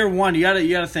think year one, you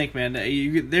gotta think, man.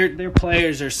 Their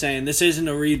players are saying this isn't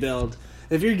a rebuild.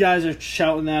 If your guys are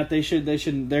shouting that,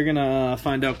 they're gonna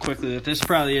find out quickly that this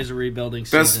probably is a rebuilding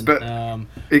season.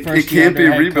 It can't be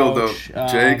a rebuild though,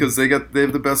 Jay, because they have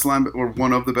the best or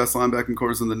one of the best linebacking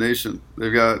cores in the nation.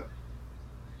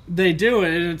 They do,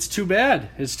 and it's too bad.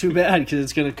 It's too bad because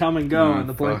it's gonna come and go in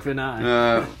the blink of an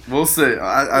eye. We'll see.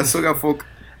 I still got full.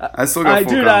 I still got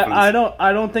full confidence.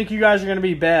 I don't think you guys are gonna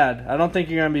be bad. I don't think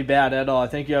you're gonna be bad at all. I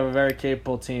think you have a very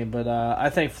capable team, but I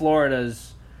think Florida's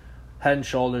head and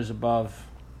shoulders above.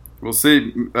 We'll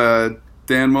see.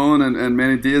 Dan Mullen and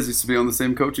Manny Diaz used to be on the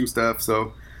same coaching staff,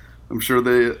 so I'm sure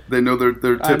they know their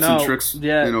tips and tricks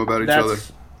about each other.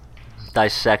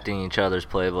 Dissecting each other's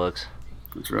playbooks.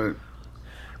 That's right.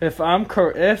 If I'm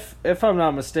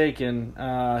not mistaken,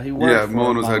 he worked for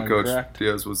Mullen was head coach. Correct?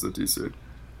 Diaz was the DC.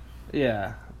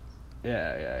 Yeah.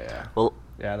 Well,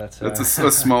 yeah, that's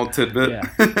a small tidbit.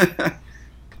 Yeah.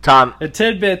 Tom, a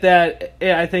tidbit that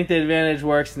I think the advantage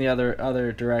works in the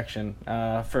other direction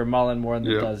for Mullen more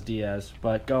than it does Diaz.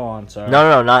 But go on, sorry.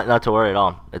 No, not to worry at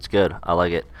all. It's good. I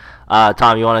like it.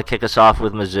 Tom, you want to kick us off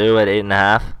with Mizzou at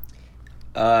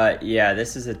 8.5? Yeah,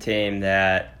 this is a team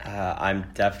that I'm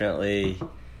definitely.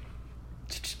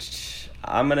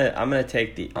 I'm gonna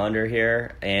take the under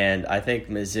here, and I think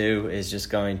Mizzou is just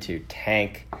going to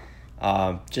tank,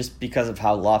 just because of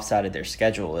how lopsided their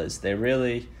schedule is. They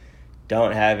really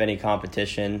don't have any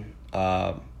competition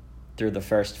through the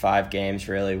first 5 games,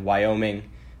 really. Wyoming,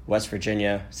 West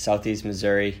Virginia, Southeast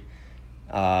Missouri.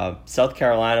 South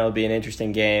Carolina will be an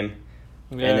interesting game,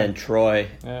 and then Troy.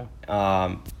 Yeah.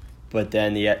 But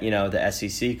then the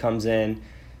SEC comes in,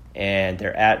 and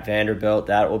they're at Vanderbilt.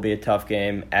 That will be a tough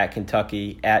game. At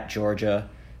Kentucky, at Georgia.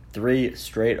 3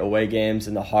 straight away games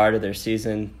in the heart of their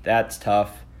season. That's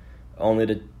tough. Only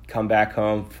to come back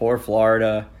home for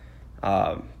Florida.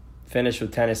 Finish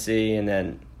with Tennessee and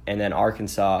then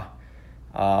Arkansas.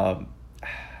 I'm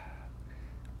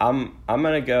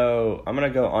gonna go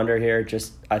under here.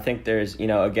 Just I think there's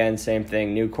again same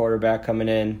thing, new quarterback coming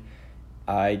in.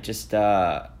 I just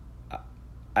don't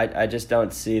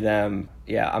see them.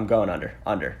 Yeah, I'm going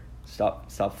under.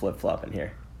 Stop flip flopping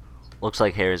here. Looks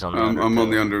like Harry's on the under. I'm on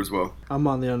the under as well. I'm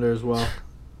on the under as well.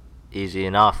 Easy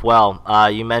enough. Well,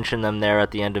 you mentioned them there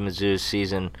at the end of Mizzou's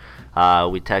season.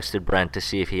 We texted Brent to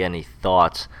see if he had any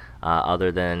thoughts other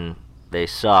than they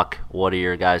suck. What are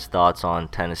your guys' thoughts on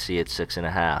Tennessee at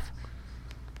 6.5?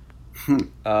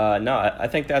 No, I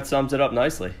think that sums it up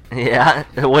nicely. Yeah?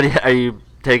 Are you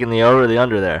taking the over or the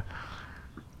under there?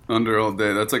 Under all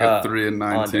day. That's like a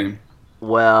 3-9 team.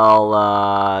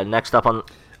 Well, next up on...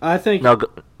 I think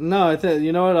I think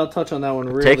you know what. I'll touch on that one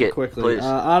really quickly. Please.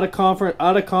 Out of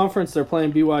conference, they're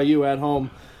playing BYU at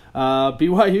home.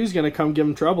 BYU's going to come give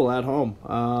them trouble at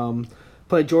home.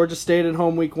 Play Georgia State at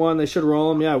home week 1. They should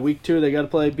roll them. Yeah, week 2 they got to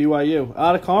play BYU.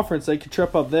 Out of conference, they could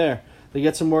trip up there. They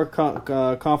get some more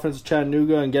confidence with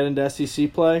Chattanooga and get into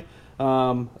SEC play.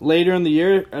 Later in the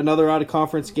year, another out of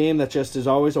conference game that just is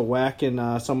always a whack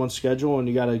in someone's schedule, and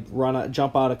you got to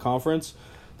jump out of conference.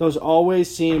 Those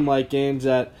always seem like games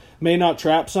that may not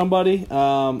trap somebody,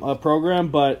 a program,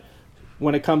 but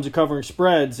when it comes to covering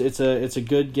spreads, it's a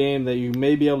good game that you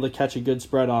may be able to catch a good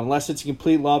spread on. Unless it's a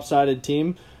complete lopsided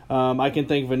team, I can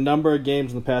think of a number of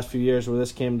games in the past few years where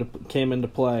this came into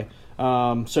play. So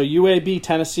UAB,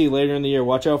 Tennessee later in the year.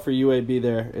 Watch out for UAB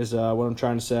there is what I'm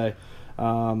trying to say.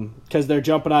 Because they're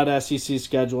jumping out of SEC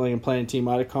scheduling and playing a team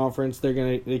out of conference.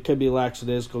 It could be a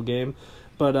lackadaisical game.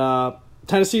 But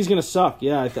Tennessee's going to suck.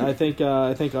 Yeah, I think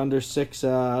under 6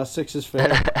 is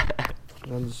fair.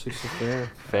 Under 6 is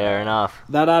fair. Fair enough.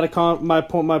 That my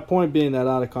point being that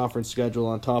out of conference schedule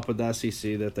on top of the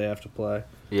SEC that they have to play.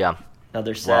 Yeah.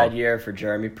 Another sad year for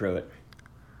Jeremy Pruitt.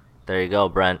 There you go,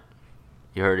 Brent.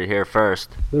 You heard it here first.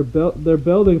 They're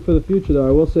building for the future, though.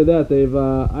 I will say that they've.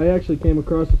 I actually came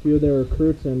across a few of their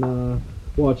recruits and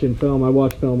watching film. I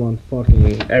watch film on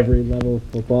fucking every level of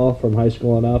football, from high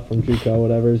school and up, from JUCO,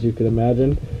 whatever, as you could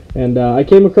imagine. And I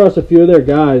came across a few of their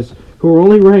guys who were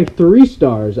only ranked 3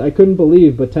 stars. I couldn't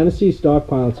believe, but Tennessee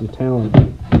stockpiling some talent.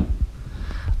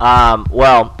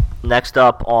 Well, next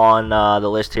up on the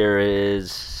list here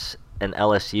is an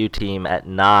LSU team at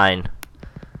 9.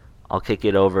 I'll kick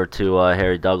it over to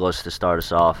Harry Douglas to start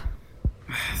us off.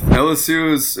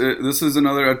 LSU this is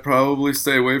another I'd probably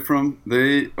stay away from.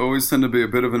 They always tend to be a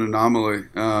bit of an anomaly.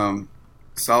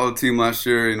 Solid team last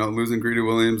year. Losing Greedy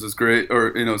Williams is great,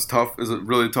 or it's tough. Is a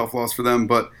really tough loss for them,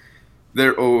 but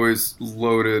they're always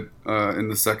loaded in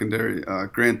the secondary.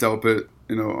 Grant Delpit,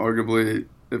 arguably,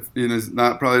 if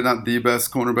probably not the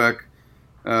best cornerback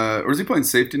or is he playing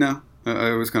safety now?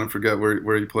 I always kind of forget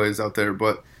where he plays out there,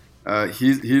 but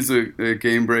he's a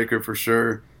game breaker for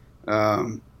sure.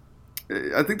 I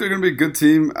think they're going to be a good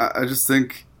team. I just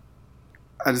think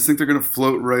they're going to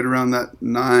float right around that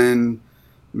 9,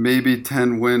 maybe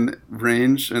 10 win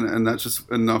range, and that's just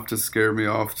enough to scare me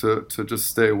off to just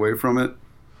stay away from it.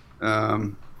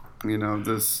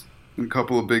 There's a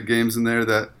couple of big games in there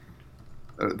that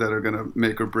are going to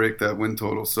make or break that win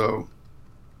total. So,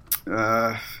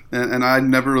 and I've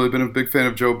never really been a big fan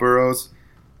of Joe Burrows.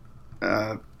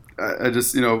 I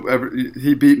just,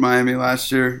 he beat Miami last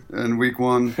year in week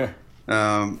 1,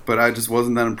 but I just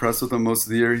wasn't that impressed with him most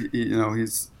of the year.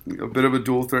 He's a bit of a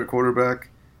dual threat quarterback.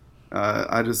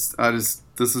 This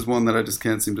is one that I just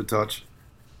can't seem to touch.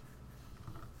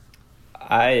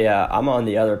 I'm on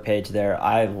the other page there.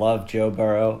 I love Joe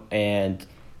Burrow, and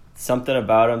something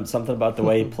about him, something about the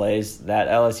way he plays, that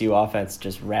LSU offense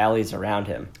just rallies around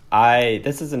him.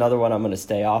 This is another one I'm going to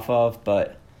stay off of,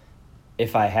 but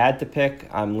if I had to pick,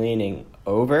 I'm leaning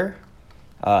over,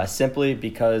 simply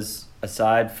because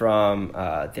aside from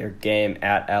their game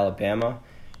at Alabama,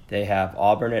 they have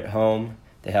Auburn at home,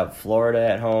 they have Florida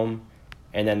at home,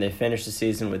 and then they finish the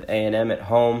season with A&M at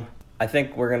home. I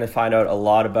think we're going to find out a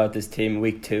lot about this team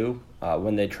week 2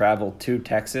 when they travel to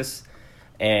Texas,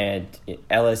 and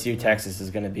LSU Texas is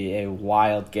going to be a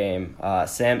wild game.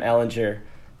 Sam Ehlinger,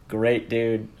 great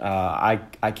dude. I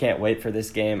can't wait for this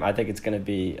game. I think it's going to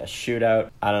be a shootout.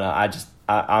 I don't know.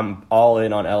 I'm all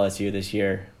in on LSU this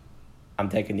year. I'm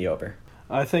taking the over.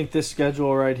 I think this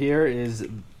schedule right here is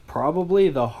probably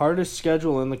the hardest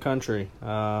schedule in the country.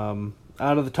 Out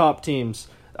of the top teams.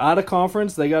 Out of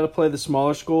conference, they got to play the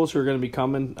smaller schools who are going to be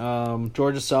coming.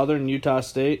 Georgia Southern and Utah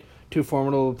State, 2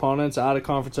 formidable opponents. Out of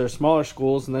conference are smaller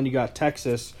schools. And then you got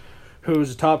Texas,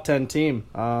 who's a top 10 team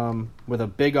with a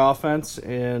big offense.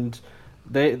 And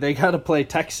they got to play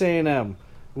Texas A&M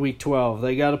week 12.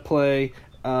 They got to play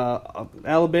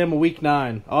Alabama week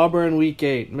 9, Auburn week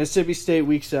 8, Mississippi State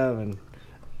week 7,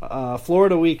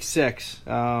 Florida week 6.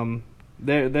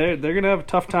 They're gonna have a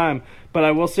tough time, but I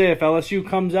will say if LSU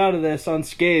comes out of this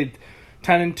unscathed,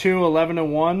 10-2,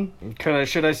 11-1,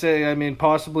 should I say? I mean,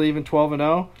 possibly even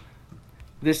 12-0.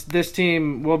 This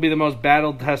team will be the most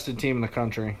battle-tested team in the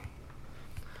country.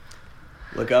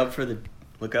 Look out for them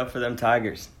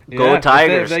Tigers. Go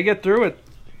Tigers! If they get through it,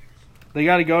 they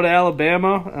got to go to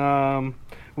Alabama.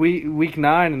 Week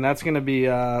 9, and that's gonna be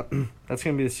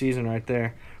the season right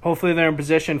there. Hopefully, they're in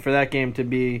position for that game to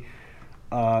be.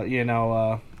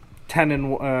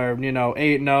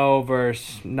 10-8-0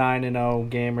 versus 9-0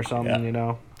 game or something.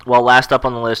 Yeah. Well, last up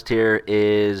on the list here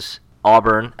is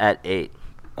Auburn at 8.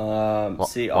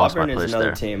 Auburn is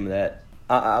another team that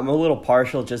I'm a little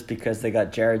partial just because they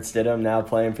got Jared Stidham now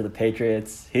playing for the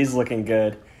Patriots. He's looking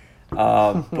good,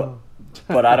 but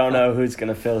I don't know who's going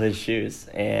to fill his shoes.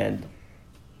 And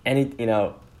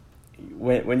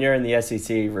when you're in the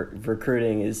SEC,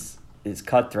 recruiting is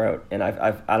cutthroat, and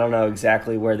I don't know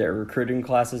exactly where their recruiting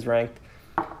class is ranked,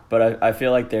 but I feel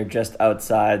like they're just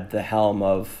outside the helm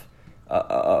of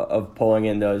pulling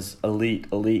in those elite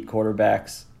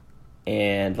quarterbacks.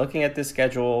 And looking at this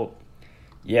schedule,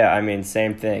 yeah, I mean,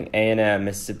 same thing. A&M,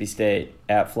 Mississippi State,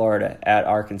 at Florida, at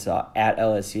Arkansas, at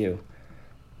LSU.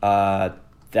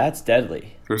 That's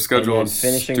deadly. Their schedule is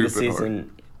finishing stupid the season. hard.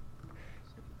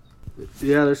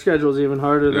 Yeah, their schedule's even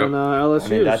harder than LSU's. I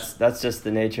mean, that's just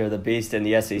the nature of the beast in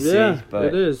the SEC. Yeah, but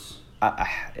it is.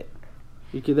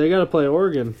 They got to play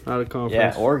Oregon out of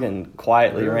conference. Yeah, Oregon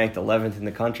quietly ranked 11th in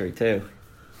the country too.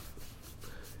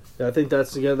 Yeah, I think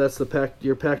that's your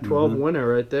Pac-12 winner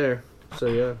right there. So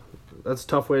yeah, that's a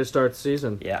tough way to start the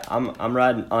season. Yeah, I'm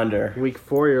riding under. Week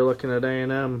 4, you're looking at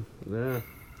A&M. Yeah.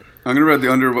 I'm gonna ride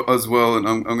the under as well, and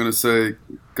I'm gonna say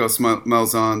Gus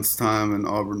Malzahn's time in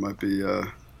Auburn might be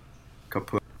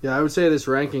kaput. Yeah, I would say this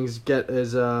rankings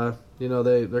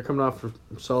they're coming off a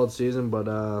solid season, but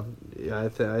I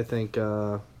think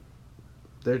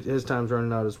his time's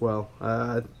running out as well.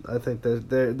 I think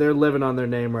they're living on their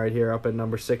name right here up at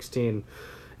number 16.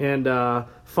 And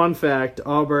fun fact,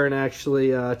 Auburn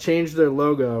actually changed their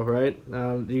logo, right?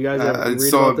 You guys have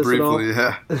read about this briefly, at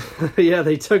all? Yeah. Yeah,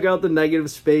 they took out the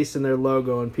negative space in their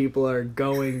logo, and people are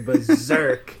going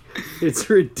berserk. It's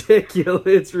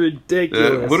ridiculous.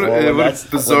 Yeah, what a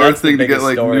bizarre thing to get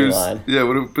news. Yeah,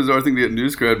 what a bizarre thing to get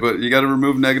news cred. But you got to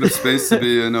remove negative space to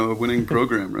be a winning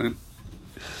program, right?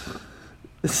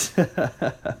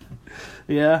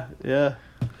 Yeah.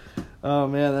 Oh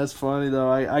man, that's funny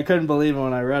though. I couldn't believe it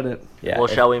when I read it. Yeah. Well,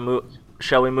 shall we move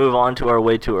on to our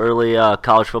way too early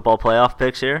college football playoff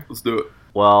picks here? Let's do it.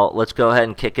 Well, let's go ahead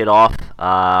and kick it off.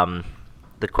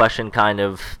 the question, kind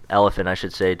of elephant, I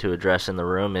should say, to address in the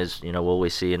room is, will we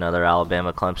see another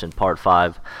Alabama-Clemson Part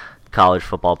 5 college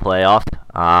football playoff?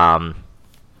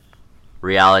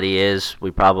 Reality is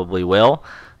we probably will,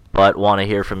 but want to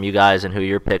hear from you guys and who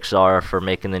your picks are for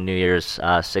making the New Year's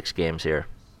 6 games here.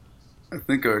 I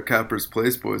think our Capper's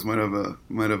Place boys might have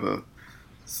a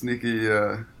sneaky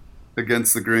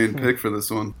against the grain pick for this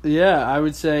one. Yeah, I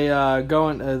would say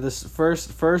going this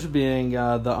first being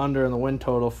the under and the win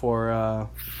total for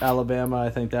Alabama. I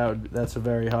think that's a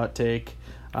very hot take.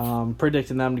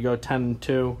 Predicting them to go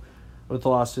 10-2 with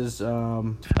losses.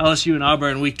 LSU and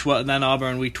Auburn week 12, and then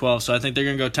Auburn week 12. So I think they're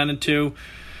going to go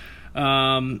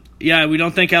 10-2. Yeah, we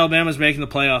don't think Alabama's making the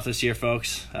playoff this year,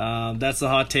 folks. That's the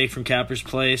hot take from Capper's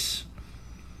Place.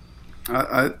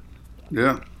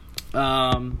 Yeah.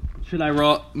 Should I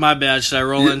roll? My bad. Should I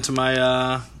roll into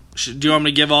my? Do you want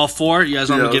me to give all 4? You guys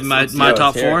want me to give my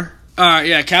top 4? All right.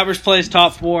 Yeah. Capper's Place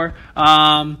top 4.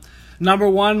 Number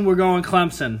 1, we're going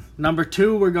Clemson. Number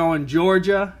 2, we're going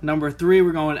Georgia. Number 3,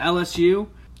 we're going LSU.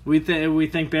 We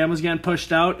think Bama's getting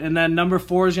pushed out. And then number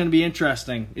 4 is going to be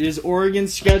interesting. Is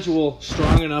Oregon's schedule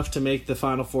strong enough to make the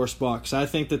Final Four spot? Because I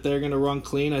think that they're going to run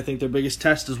clean. I think their biggest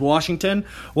test is Washington.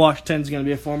 Washington's going to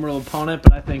be a formidable opponent,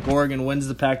 but I think Oregon wins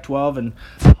the Pac-12 and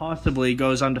possibly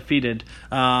goes undefeated.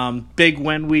 Big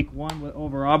win week 1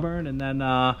 over Auburn, and then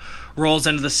rolls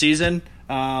into the season.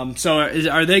 So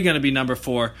are they going to be number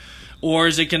 4? Or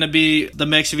is it going to be the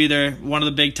mix of either one of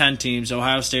the Big Ten teams,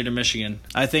 Ohio State or Michigan?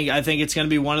 I think it's going to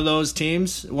be one of those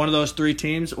teams, one of those 3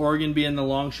 teams. Oregon being the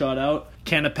long shot out.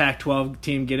 Can a Pac-12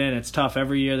 team get in? It's tough.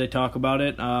 Every year they talk about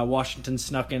it. Washington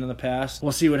snuck in the past.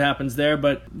 We'll see what happens there.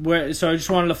 So I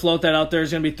just wanted to float that out there. There's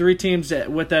going to be 3 teams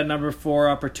with that number 4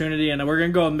 opportunity, and we're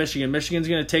going to go with Michigan. Michigan's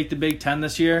going to take the Big Ten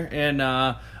this year, and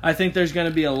I think there's going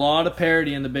to be a lot of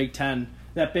parity in the Big Ten.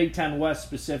 That Big Ten West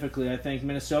specifically, I think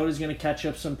Minnesota's going to catch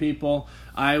up some people.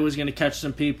 Iowa's going to catch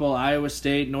some people. Iowa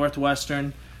State,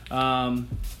 Northwestern.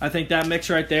 I think that mix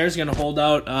right there is going to hold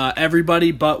out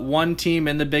everybody but one team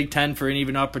in the Big Ten for an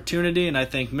even opportunity, and I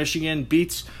think Michigan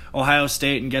beats Ohio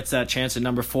State and gets that chance at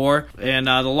number 4. And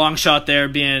the long shot there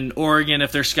being Oregon,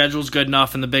 if their schedule's good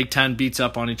enough and the Big Ten beats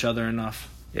up on each other enough.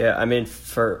 Yeah, I mean,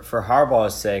 for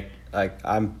Harbaugh's sake,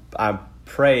 I'm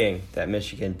praying that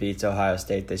Michigan beats Ohio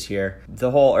State this year.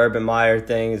 The whole Urban Meyer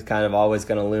thing is kind of always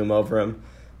going to loom over him.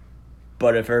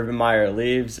 But if Urban Meyer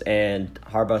leaves and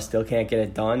Harbaugh still can't get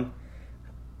it done,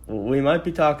 we might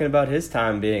be talking about his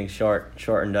time being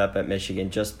shortened up at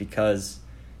Michigan just because,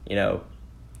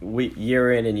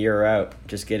 year in and year out,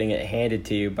 just getting it handed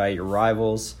to you by your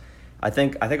rivals. I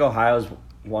think Ohio's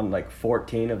won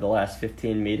 14 of the last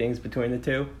 15 meetings between the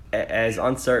two. As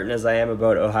uncertain as I am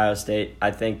about Ohio State,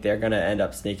 I think they're going to end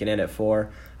up sneaking in at 4.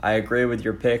 I agree with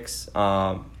your picks.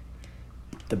 The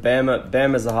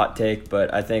Bama's a hot take,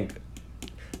 but I think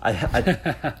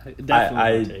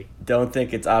I don't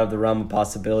think it's out of the realm of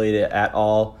possibility at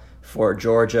all for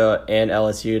Georgia and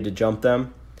LSU to jump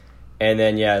them. And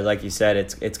then, like you said,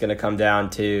 it's going to come down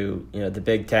to the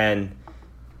Big Ten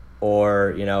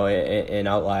or an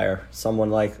outlier, someone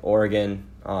like Oregon.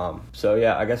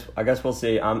 I guess we'll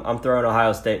see. I'm throwing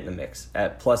Ohio State in the mix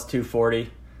at plus 240.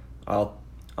 I'll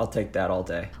take that all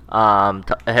day.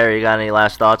 Harry, you got any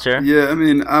last thoughts here? Yeah, I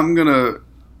mean, I'm gonna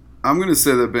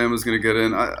say that Bama's gonna get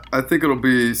in. I think it'll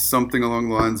be something along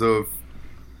the lines of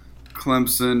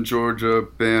Clemson, Georgia,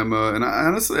 Bama, and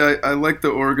I like the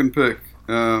Oregon pick.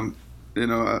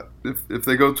 If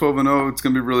they go 12-0, it's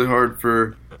gonna be really hard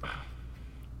for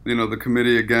the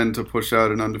committee again to push out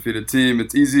an undefeated team.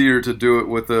 It's easier to do it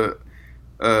with a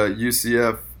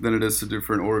UCF than it is to do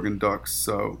for an Oregon Ducks.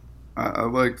 So I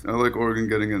like Oregon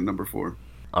getting in at number 4.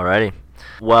 Alrighty.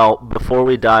 Well, before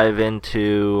we dive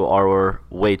into our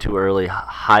way too early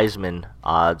Heisman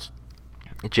odds,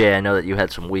 Jay, I know that you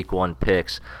had some Week 1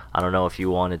 picks. I don't know if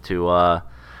you wanted to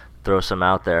throw some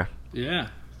out there. Yeah.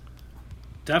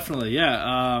 Definitely, yeah.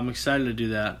 I'm excited to do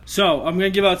that. So I'm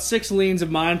going to give out 6 leans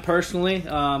of mine personally.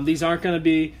 These aren't going to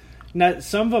be –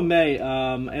 some of them may,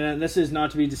 and this is not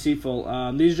to be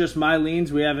deceitful. These are just my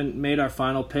leans. We haven't made our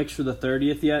final picks for the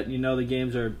 30th yet. The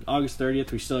games are August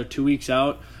 30th. We still are 2 weeks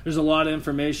out. There's a lot of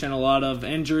information, a lot of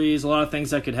injuries, a lot of things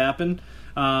that could happen.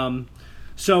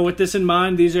 So with this in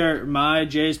mind, these are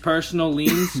Jay's personal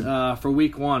leans for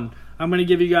Week 1. I'm going to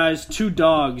give you guys 2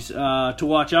 dogs to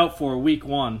watch out for Week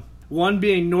 1. One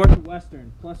being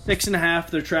Northwestern, plus 6.5.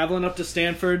 They're traveling up to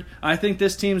Stanford. I think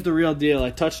this team's the real deal.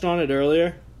 I touched on it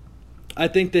earlier. I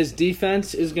think this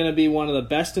defense is going to be one of the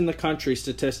best in the country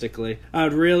statistically. I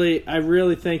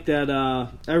really think that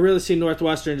I really see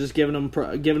Northwestern just giving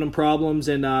them problems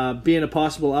and being a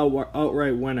possible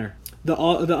outright winner. The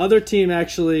other team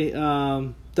actually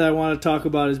that I want to talk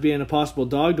about as being a possible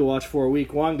dog to watch for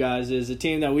week 1, guys, is a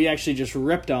team that we actually just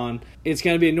ripped on. It's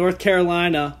going to be North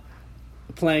Carolina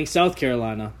playing South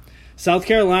Carolina. South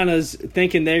Carolina's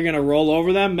thinking they're going to roll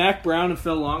over them. Mac Brown and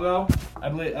Phil Longo, I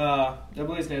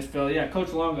believe his name's Phil. Yeah,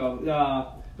 Coach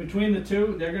Longo. Between the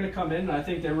two, they're going to come in, and I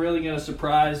think they're really going to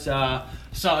surprise a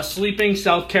sleeping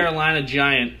South Carolina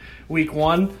Giant week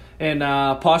 1 and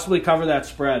possibly cover that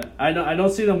spread. I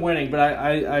don't see them winning, but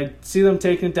I see them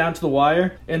taking it down to the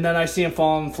wire, and then I see them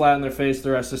falling flat on their face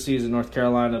the rest of the season, North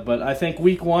Carolina. But I think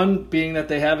week 1, being that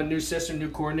they have a new system,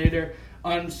 new coordinator,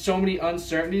 on so many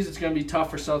uncertainties, it's going to be tough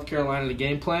for South Carolina to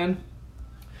game plan.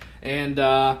 And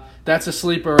that's a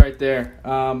sleeper right there.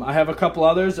 I have a couple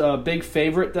others. A big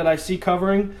favorite that I see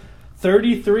covering,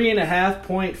 33.5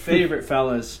 point favorite,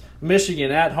 fellas. Michigan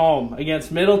at home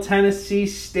against Middle Tennessee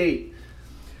State.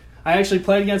 I actually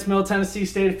played against Middle Tennessee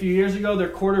State a few years ago. Their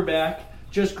quarterback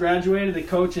just graduated. The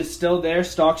coach is still there,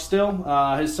 Stockstill.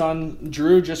 His son,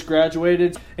 Drew, just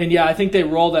graduated. And, yeah, I think they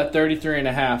rolled at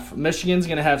 33.5. Michigan's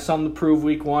going to have something to prove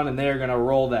week 1, and they're going to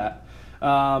roll that.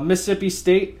 Mississippi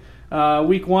State,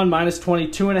 week 1, minus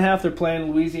 22.5. They're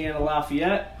playing Louisiana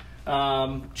Lafayette.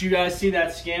 Did you guys see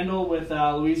that scandal with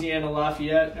Louisiana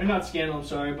Lafayette? Or not scandal, I'm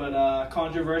sorry, but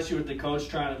controversy with the coach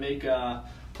trying to make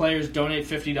players donate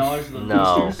 $50 to the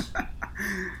boosters?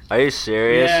 Are you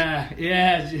serious?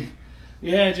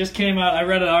 Yeah, it just came out. I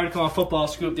read an article on Football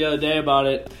Scoop the other day about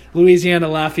it. Louisiana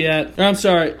Lafayette.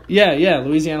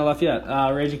 Louisiana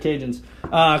Lafayette. Raging Cajuns.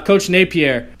 Coach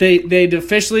Napier. They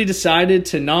officially decided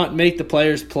to not make the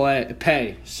players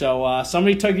pay. So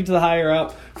somebody took it to the higher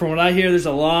up. From what I hear, there's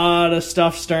a lot of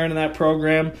stuff stirring in that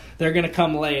program. They're going to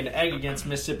come lay an egg against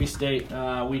Mississippi State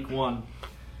week 1.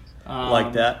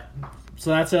 Like that. So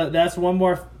that's one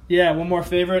more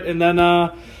favorite. And then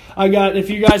I got, if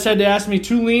you guys had to ask me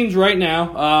 2 leans right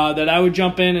now that I would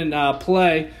jump in and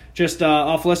play just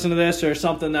off listen to this or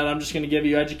something that I'm just going to give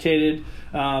you educated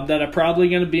that are probably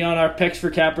going to be on our picks for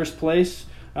Capper's Place.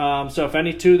 So if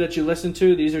any 2 that you listen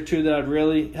to, these are 2 that I'd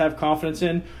really have confidence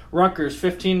in. Rutgers,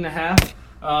 15.5,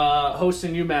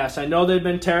 hosting UMass. I know they've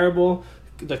been terrible.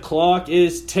 The clock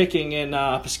is ticking in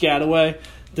Piscataway.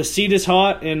 The seat is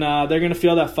hot, and they're going to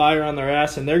feel that fire on their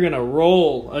ass, and they're going to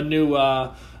roll a new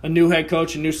head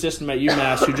coach, a new system at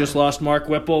UMass, who just lost Mark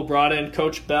Whipple, brought in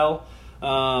Coach Bell.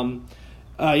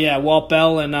 Walt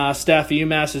Bell and staff of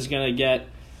UMass is going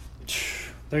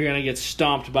to get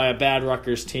stomped by a bad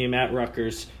Rutgers team at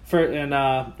Rutgers.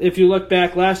 If you look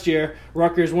back last year,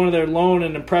 Rutgers, one of their lone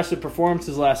and impressive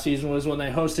performances last season was when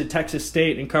they hosted Texas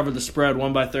State and covered the spread,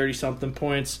 won by 30-something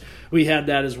points. We had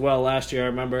that as well last year, I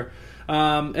remember.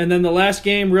 And then the last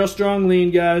game, real strong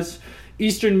lean, guys.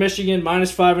 Eastern Michigan,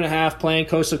 minus 5.5, playing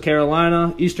Coastal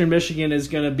Carolina. Eastern Michigan is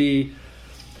going to be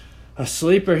a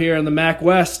sleeper here in the MAC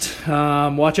West.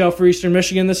 Watch out for Eastern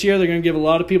Michigan this year. They're going to give a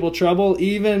lot of people trouble.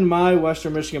 Even my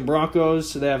Western Michigan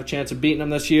Broncos, so they have a chance of beating them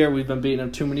this year. We've been beating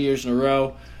them too many years in a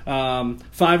row.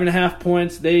 5.5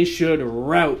 points. They should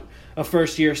rout a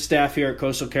first-year staff here at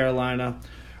Coastal Carolina.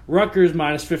 Rutgers,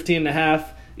 minus 15.5.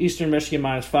 Eastern Michigan,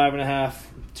 minus 5.5.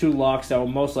 2 locks that will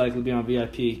most likely be on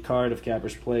VIP card of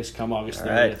Capper's Place come August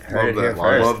 30th.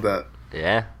 Love that.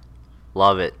 Yeah,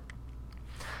 love it.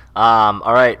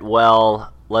 All right,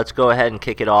 well, let's go ahead and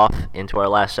kick it off into our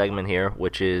last segment here,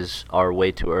 which is our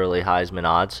way too early Heisman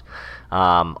odds.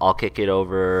 I'll kick it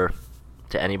over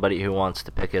to anybody who wants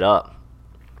to pick it up.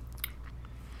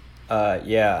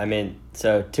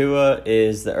 So Tua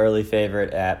is the early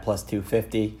favorite at plus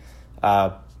 250,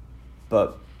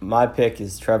 but my pick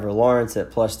is Trevor Lawrence at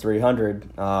plus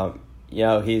 300.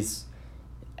 He's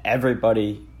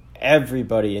everybody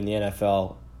in the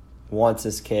NFL wants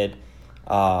this kid.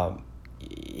 I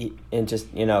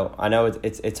know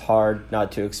it's hard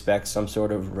not to expect some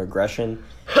sort of regression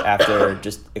after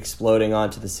just exploding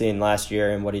onto the scene last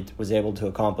year and what he was able to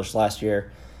accomplish last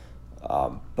year.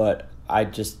 But I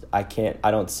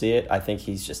don't see it. I think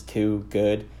he's just too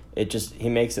good. He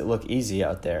makes it look easy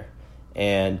out there.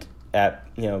 And at,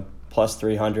 plus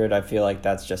 300, I feel like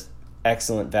that's just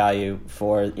excellent value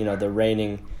for, the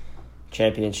reigning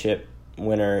championship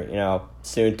winner,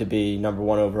 soon to be number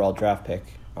 1 overall draft pick.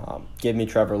 Give me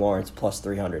Trevor Lawrence plus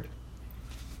 300.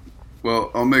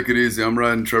 Well, I'll make it easy. I'm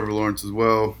riding Trevor Lawrence as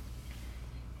well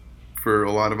for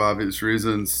a lot of obvious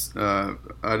reasons. I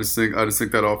just think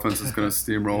that offense is going to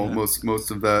steamroll most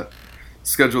of that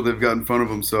schedule they've got in front of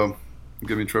them. So,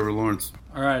 give me Trevor Lawrence.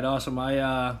 All right, awesome.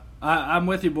 I'm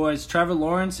with you, boys. Trevor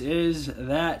Lawrence is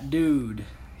that dude.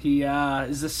 He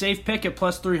is a safe pick at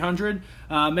plus 300.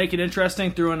 Make it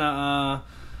interesting. Threw in a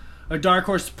A dark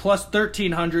horse plus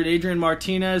 1,300, Adrian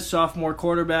Martinez, sophomore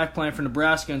quarterback playing for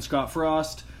Nebraska and Scott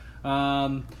Frost.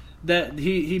 That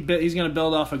he's going to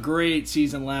build off a great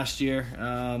season last year.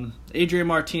 Adrian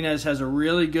Martinez has a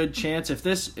really good chance. If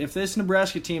this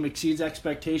Nebraska team exceeds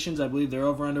expectations, I believe their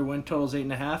over/under win total is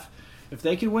 8.5. If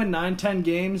they can win 9-10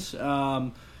 games,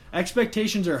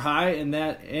 expectations are high in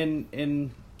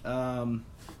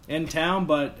town.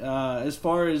 But as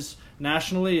far as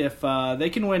nationally, if they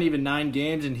can win even 9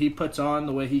 games and he puts on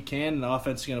the way he can, and the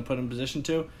offense is going to put him in position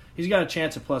to, he's got a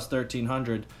chance at plus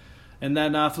 1,300. And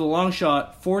then for the long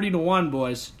shot, 40-1,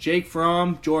 boys. Jake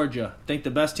Fromm, Georgia. I think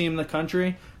the best team in the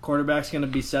country. Quarterback's going to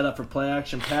be set up for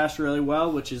play-action pass really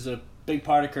well, which is a big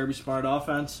part of Kirby Smart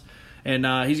offense. And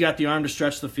he's got the arm to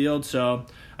stretch the field, so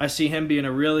I see him being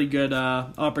a really good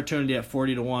opportunity at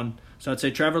 40-1. So I'd say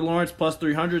Trevor Lawrence plus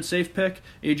 300, safe pick.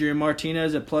 Adrian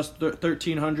Martinez at plus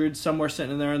 1,300, somewhere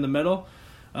sitting there in the middle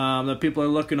that people are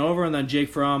looking over. And then Jake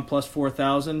Fromm plus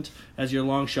 4,000 as your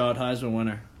long shot Heisman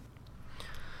winner.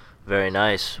 Very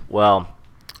nice. Well,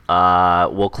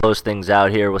 we'll close things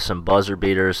out here with some buzzer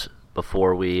beaters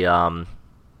before we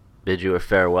bid you a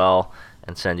farewell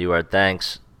and send you our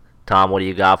thanks. Tom, what do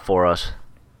you got for us?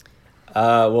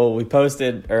 Well, we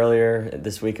posted earlier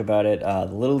this week about it. The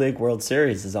Little League World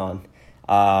Series is on.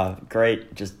 Great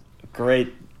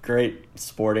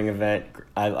sporting event.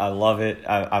 I love it.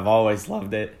 I've always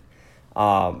loved it.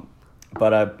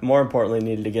 But I more importantly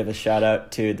needed to give a shout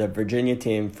out to the Virginia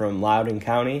team from Loudoun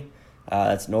County.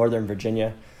 That's Northern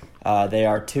Virginia. They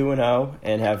are 2-0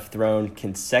 and have thrown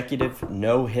consecutive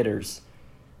no-hitters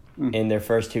in their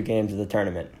first 2 games of the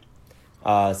tournament.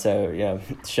 So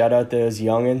shout out those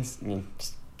youngins.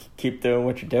 Just keep doing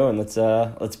what you're doing. Let's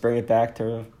bring it back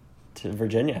to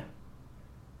Virginia.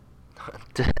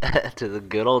 To the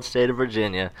good old state of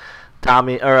Virginia.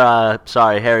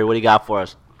 Harry, what do you got for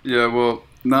us? Yeah, well,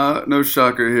 no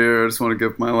shocker here. I just want to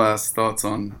give my last thoughts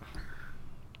on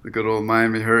the good old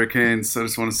Miami Hurricanes. I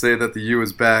just want to say that the U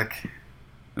is back,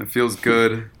 and it feels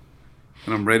good,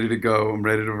 and I'm ready to go. I'm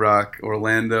ready to rock.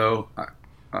 Orlando,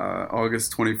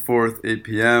 August 24th, 8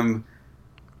 p.m.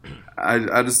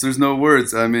 I just, there's no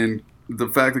words. I mean, the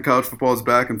fact that college football is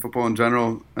back and football in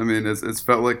general, I mean, it's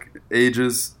felt like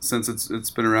ages since it's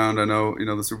been around. I know,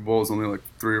 the Super Bowl was only like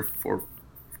 3 or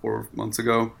 4 months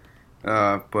ago.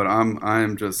 But I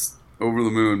am just over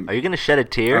the moon. Are you gonna shed a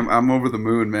tear? I'm over the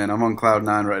moon, man. I'm on cloud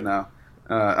 9 right now.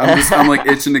 I'm like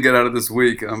itching to get out of this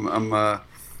week. I'm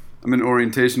in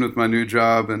orientation with my new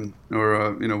job or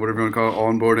whatever you want to call it,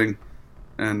 onboarding,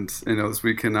 and this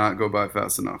week cannot go by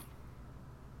fast enough.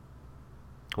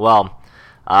 Well,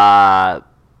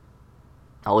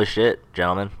 holy shit,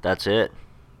 gentlemen, that's it.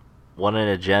 What an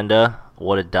agenda!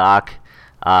 What a doc.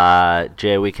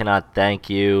 Jay, we cannot thank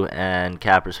you and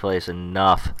Capper's Place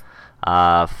enough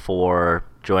for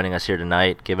joining us here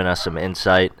tonight, giving us some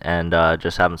insight, and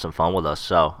just having some fun with us.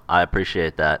 So I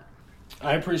appreciate that.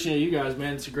 I appreciate you guys,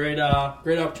 man. It's a great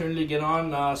opportunity to get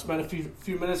on, spend a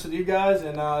few minutes with you guys,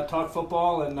 and talk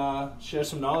football and share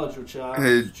some knowledge, which you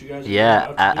guys.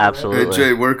 Yeah, absolutely. Hey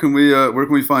Jay, where can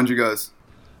we find you guys?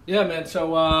 Yeah, man.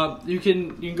 So you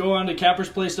can go on to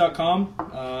cappersplace.com,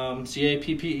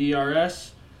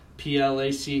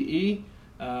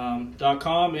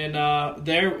 CAPPERSPLACE.com, and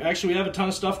there actually we have a ton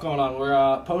of stuff going on.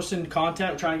 We're posting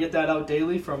content, trying to get that out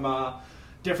daily from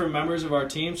different members of our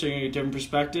team, so you're gonna get different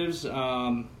perspectives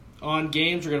on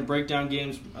games. We're gonna break down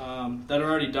games that are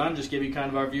already done, just give you kind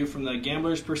of our view from the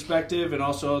gambler's perspective and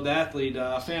also the athlete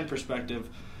fan perspective.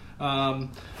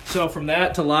 So from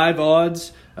that to live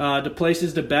odds, to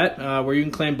places to bet, where you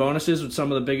can claim bonuses with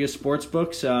some of the biggest sports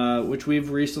books, which we've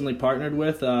recently partnered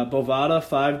with, Bovada,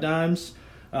 5 Dimes,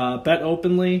 Bet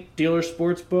Openly, Dealer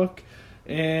Sportsbook,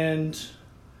 and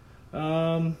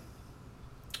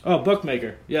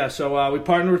Bookmaker. Yeah, so we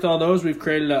partnered with all those. We've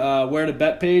created a Where to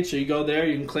Bet page, so you go there,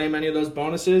 you can claim any of those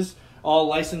bonuses, all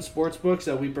licensed sports books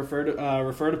that we prefer to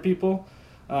refer to people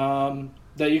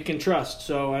that you can trust.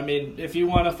 So, I mean, if you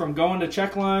want to, from going to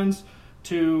check lines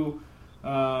to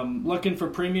looking for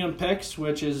premium picks,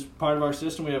 which is part of our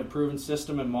system, we have a proven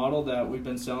system and model that we've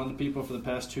been selling to people for the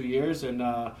past 2 years, and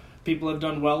people have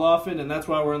done well off it, and that's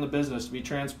why we're in the business, to be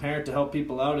transparent, to help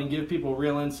people out and give people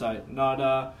real insight,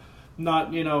 not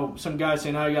some guy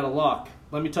saying, "How you got a lock."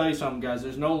 Let me tell you something, guys.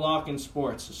 There's no lock in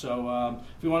sports. So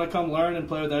if you want to come learn and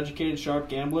play with educated, sharp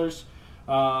gamblers,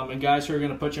 and guys who are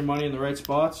going to put your money in the right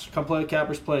spots, come play with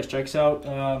Capper's Place. Check us out,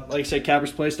 like I said,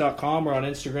 cappersplace.com. We're on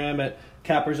Instagram at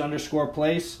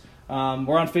cappers_place.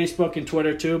 We're on Facebook and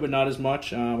Twitter too, but not as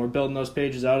much. We're building those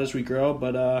pages out as we grow.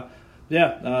 But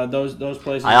those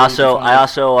places. I also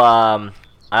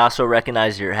I also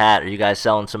recognize your hat. Are you guys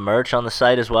selling some merch on the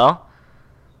site as well?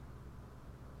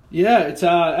 Yeah, it's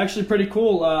actually pretty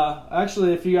cool.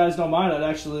 Actually, if you guys don't mind, I'd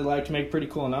actually like to make a pretty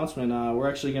cool announcement. We're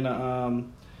actually going to,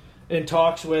 in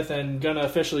talks with and going to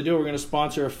officially do, we're going to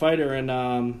sponsor a fighter and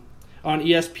on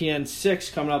ESPN 6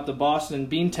 coming up, the Boston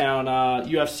Beantown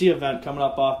UFC event coming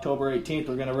up October 18th.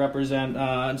 We're going to represent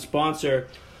and sponsor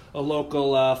a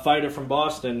local fighter from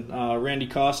Boston, Randy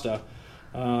Costa.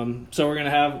 So we're gonna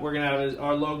have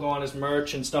our logo on his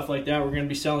merch and stuff like that. We're gonna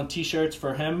be selling T-shirts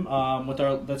for him.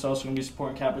 That's also gonna be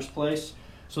supporting Capper's Place.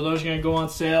 So those are gonna go on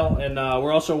sale, and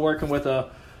we're also working with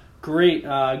a great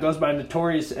goes by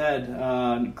Notorious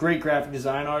Ed, great graphic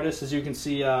design artist. As you can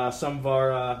see, some of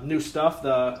our new stuff.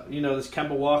 This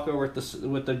Kemba Walker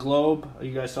with the globe.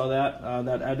 You guys saw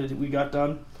that edit we got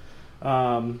done,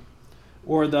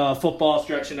 or the football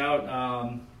stretching out.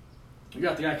 We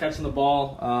got the guy catching the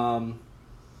ball.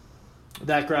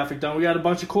 That graphic done. We got a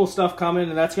bunch of cool stuff coming,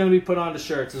 and that's going to be put onto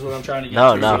shirts is what I'm trying to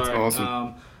get to. That's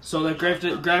awesome. So the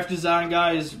graphic design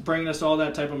guy is bringing us all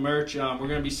that type of merch. We're going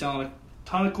to be selling a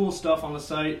ton of cool stuff on the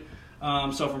site.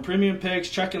 So from premium picks,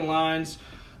 checking lines,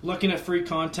 looking at free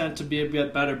content to be a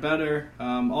bit better.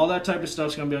 All that type of stuff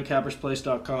is going to be on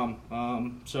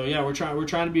cappersplace.com. So yeah, we're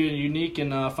trying to be unique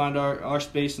and find our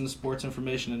space in the sports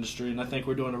information industry, and I think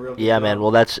we're doing a real good job. Man.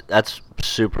 Well, that's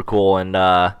super cool, and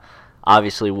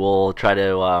obviously we'll try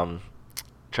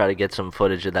to get some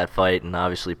footage of that fight and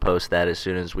obviously post that as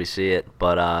soon as we see it.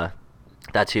 But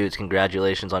that's huge.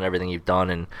 Congratulations on everything you've done,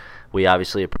 and we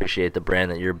obviously appreciate the brand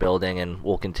that you're building, and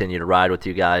we'll continue to ride with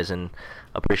you guys and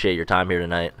appreciate your time here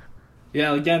tonight.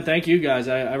 Yeah, again, thank you guys.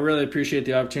 I really appreciate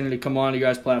the opportunity to come on you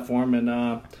guys' platform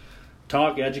and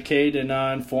talk, educate, and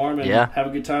inform, and have a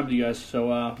good time with you guys.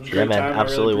 So it was a great time.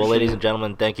 Absolutely. Well, ladies and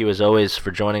gentlemen, thank you as always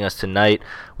for joining us tonight.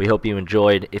 We hope you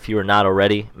enjoyed. If you are not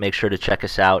already, make sure to check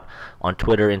us out on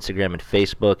Twitter, Instagram, and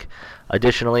Facebook.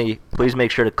 Additionally, please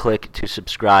make sure to click to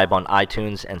subscribe on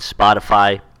iTunes and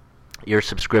Spotify. Your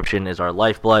subscription is our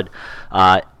lifeblood.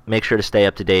 Make sure to stay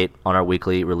up to date on our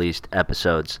weekly released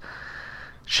episodes.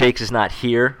 Shakes is not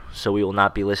here, so we will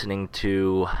not be listening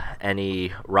to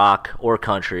any rock or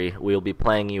country. We will be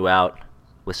playing you out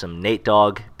with some Nate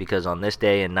Dogg, because on this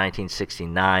day in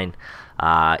 1969,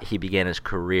 he began his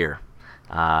career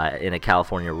in a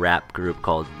California rap group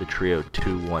called the Trio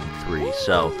 213.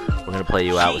 So we're going to play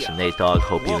you out with some Nate Dogg.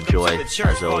 Hope you enjoy.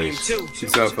 As always,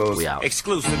 peace out, fellas. We out.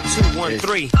 Exclusive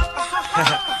 213.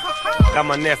 Got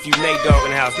my nephew Nate Dogg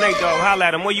in the house. Nate Dogg, holla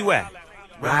at him. Where you at?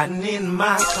 Riding in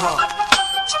my car,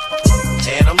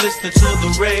 and I'm listening to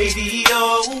the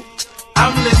radio.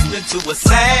 I'm listening to a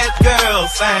sad girl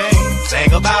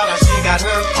sing about how she got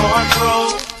her heart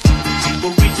broke.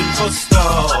 People reaching for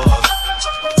stars.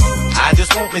 I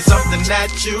just want me something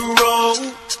natural.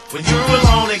 When you're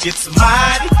alone, it gets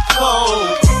mighty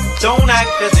cold. Don't act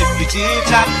as if you did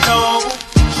not know.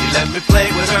 She let me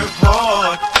play with her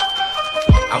heart.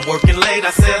 I'm working late, I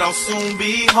said I'll soon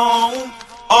be home.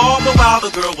 All the while the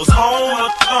girl was home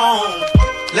alone.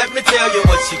 Let me tell you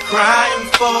what she crying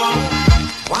for.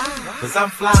 Why? Cause I'm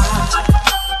fly.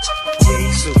 Yeah,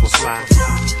 he's super fly.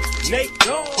 Nate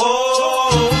Dogg.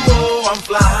 Oh, I'm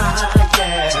fly.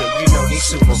 Yeah, you know he's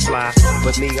super fly.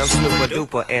 But me, I'm super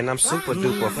duper, and I'm super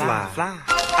duper fly.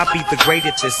 I be the great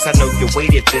at this, I know you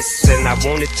waited this, and I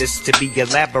wanted this to be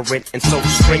elaborate and so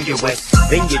strenuous.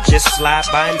 Then you just slide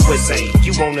by and quiz age.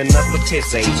 You want another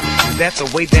piss age. Is that the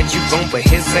way that you gon' be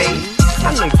his age?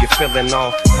 I know you're feeling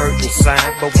all hurt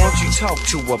inside, but won't you talk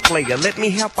to a player? Let me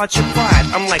help out your pride.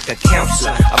 I'm like a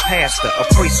counselor, a pastor, a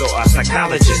priest, or a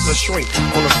psychologist, a shrink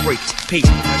on a freak. Peep,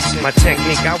 my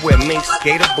technique, I wear mink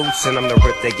skater boots, and I'm the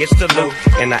rip that gets the loot,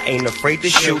 and I ain't afraid to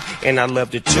shoot, and I love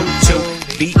to toot.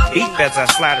 Beat as I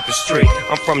slide up the street.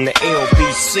 I'm from the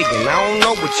LBC, and I don't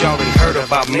know what y'all done heard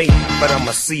about me, but I'm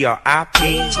a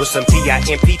CRIP with some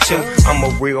PIMP too. I'm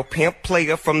a real pimp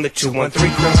player from the 213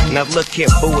 crew. Now look here,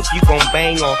 boo, if you gon'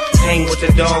 bang or hang with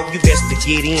the dog, you best to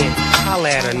get in. Holla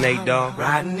at her, Nate Dogg.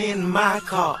 Riding in my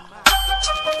car,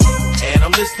 and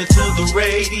I'm listening to the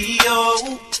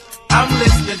radio. I'm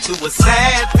listening to a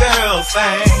sad girl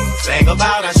sing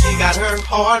about how she got her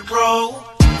heart broke.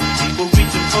 People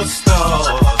reaching for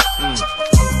stars.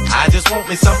 I just want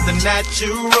me something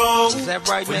natural. Is that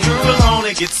right, when Nate you're Dogg? alone,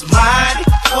 it gets mighty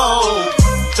cold.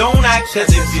 Don't act as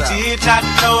if you did not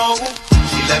know.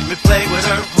 She let me play with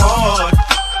her heart.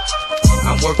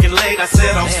 I'm working late, I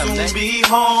said I'll soon be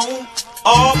home.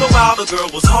 All the while the girl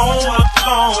was home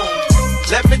alone.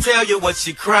 Let me tell you what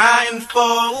she crying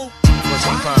for. What's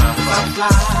I'm crying for? I'm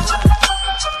fly.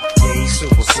 Yeah, he's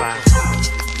super fly.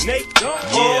 Nate Dogg.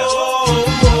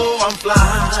 Oh, I'm fly,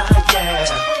 yeah.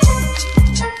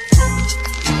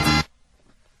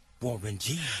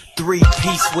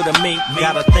 Three-piece with a mink,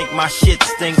 gotta think my shit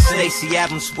stinks. Stacey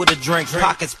Adams with a drink,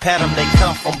 pockets pat 'em, they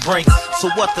come from Brink. So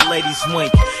what the ladies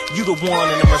wink? You the one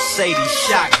in the Mercedes,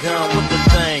 shotgun with the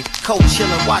thing.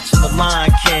 Co-chillin', watching the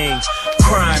Lion King.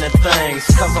 Crying and things,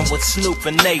 cause I'm with Snoop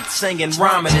and Nate, singing,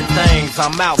 rhyming and things.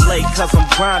 I'm out late cause I'm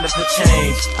grinding for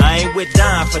change. I ain't with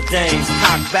dime for dames,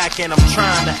 cock back and I'm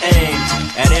trying to aim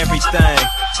at everything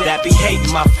that be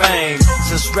hating my fame.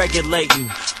 Since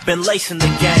regulating, been lacing the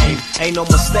game, ain't no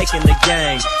mistake in the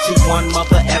game. See one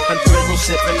mother effing frizzle,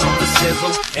 sipping on the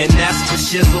sizzle, and that's the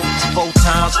shizzle. 4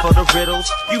 times for the riddles,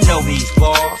 you know these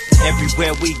bars.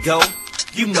 Everywhere we go,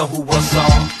 you know who was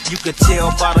on. You could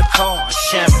tell by the car,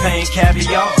 champagne,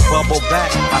 caviar, bubble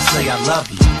back. I say I love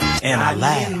you, and I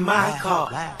laugh. In my car,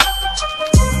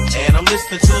 and I'm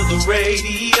listening to the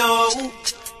radio.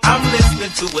 I'm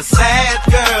listening to a sad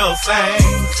girl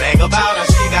sang about how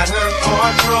she got her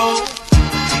heart broke.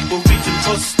 People reaching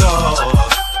for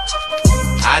stars.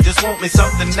 I just want me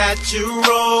something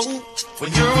natural.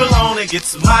 When you're alone, it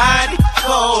gets mighty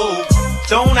cold.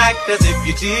 Don't act as if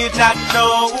you did not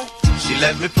know. She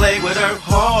let me play with her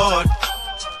heart.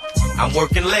 I'm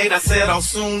working late, I said I'll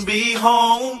soon be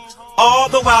home. All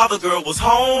the while the girl was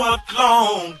home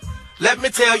alone. Let me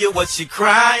tell you what she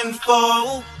crying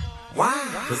for.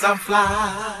 Why? Cause I'm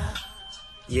fly.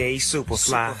 Yeah, he's super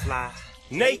fly.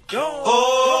 Nate,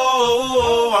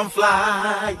 oh, I'm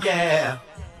fly, yeah.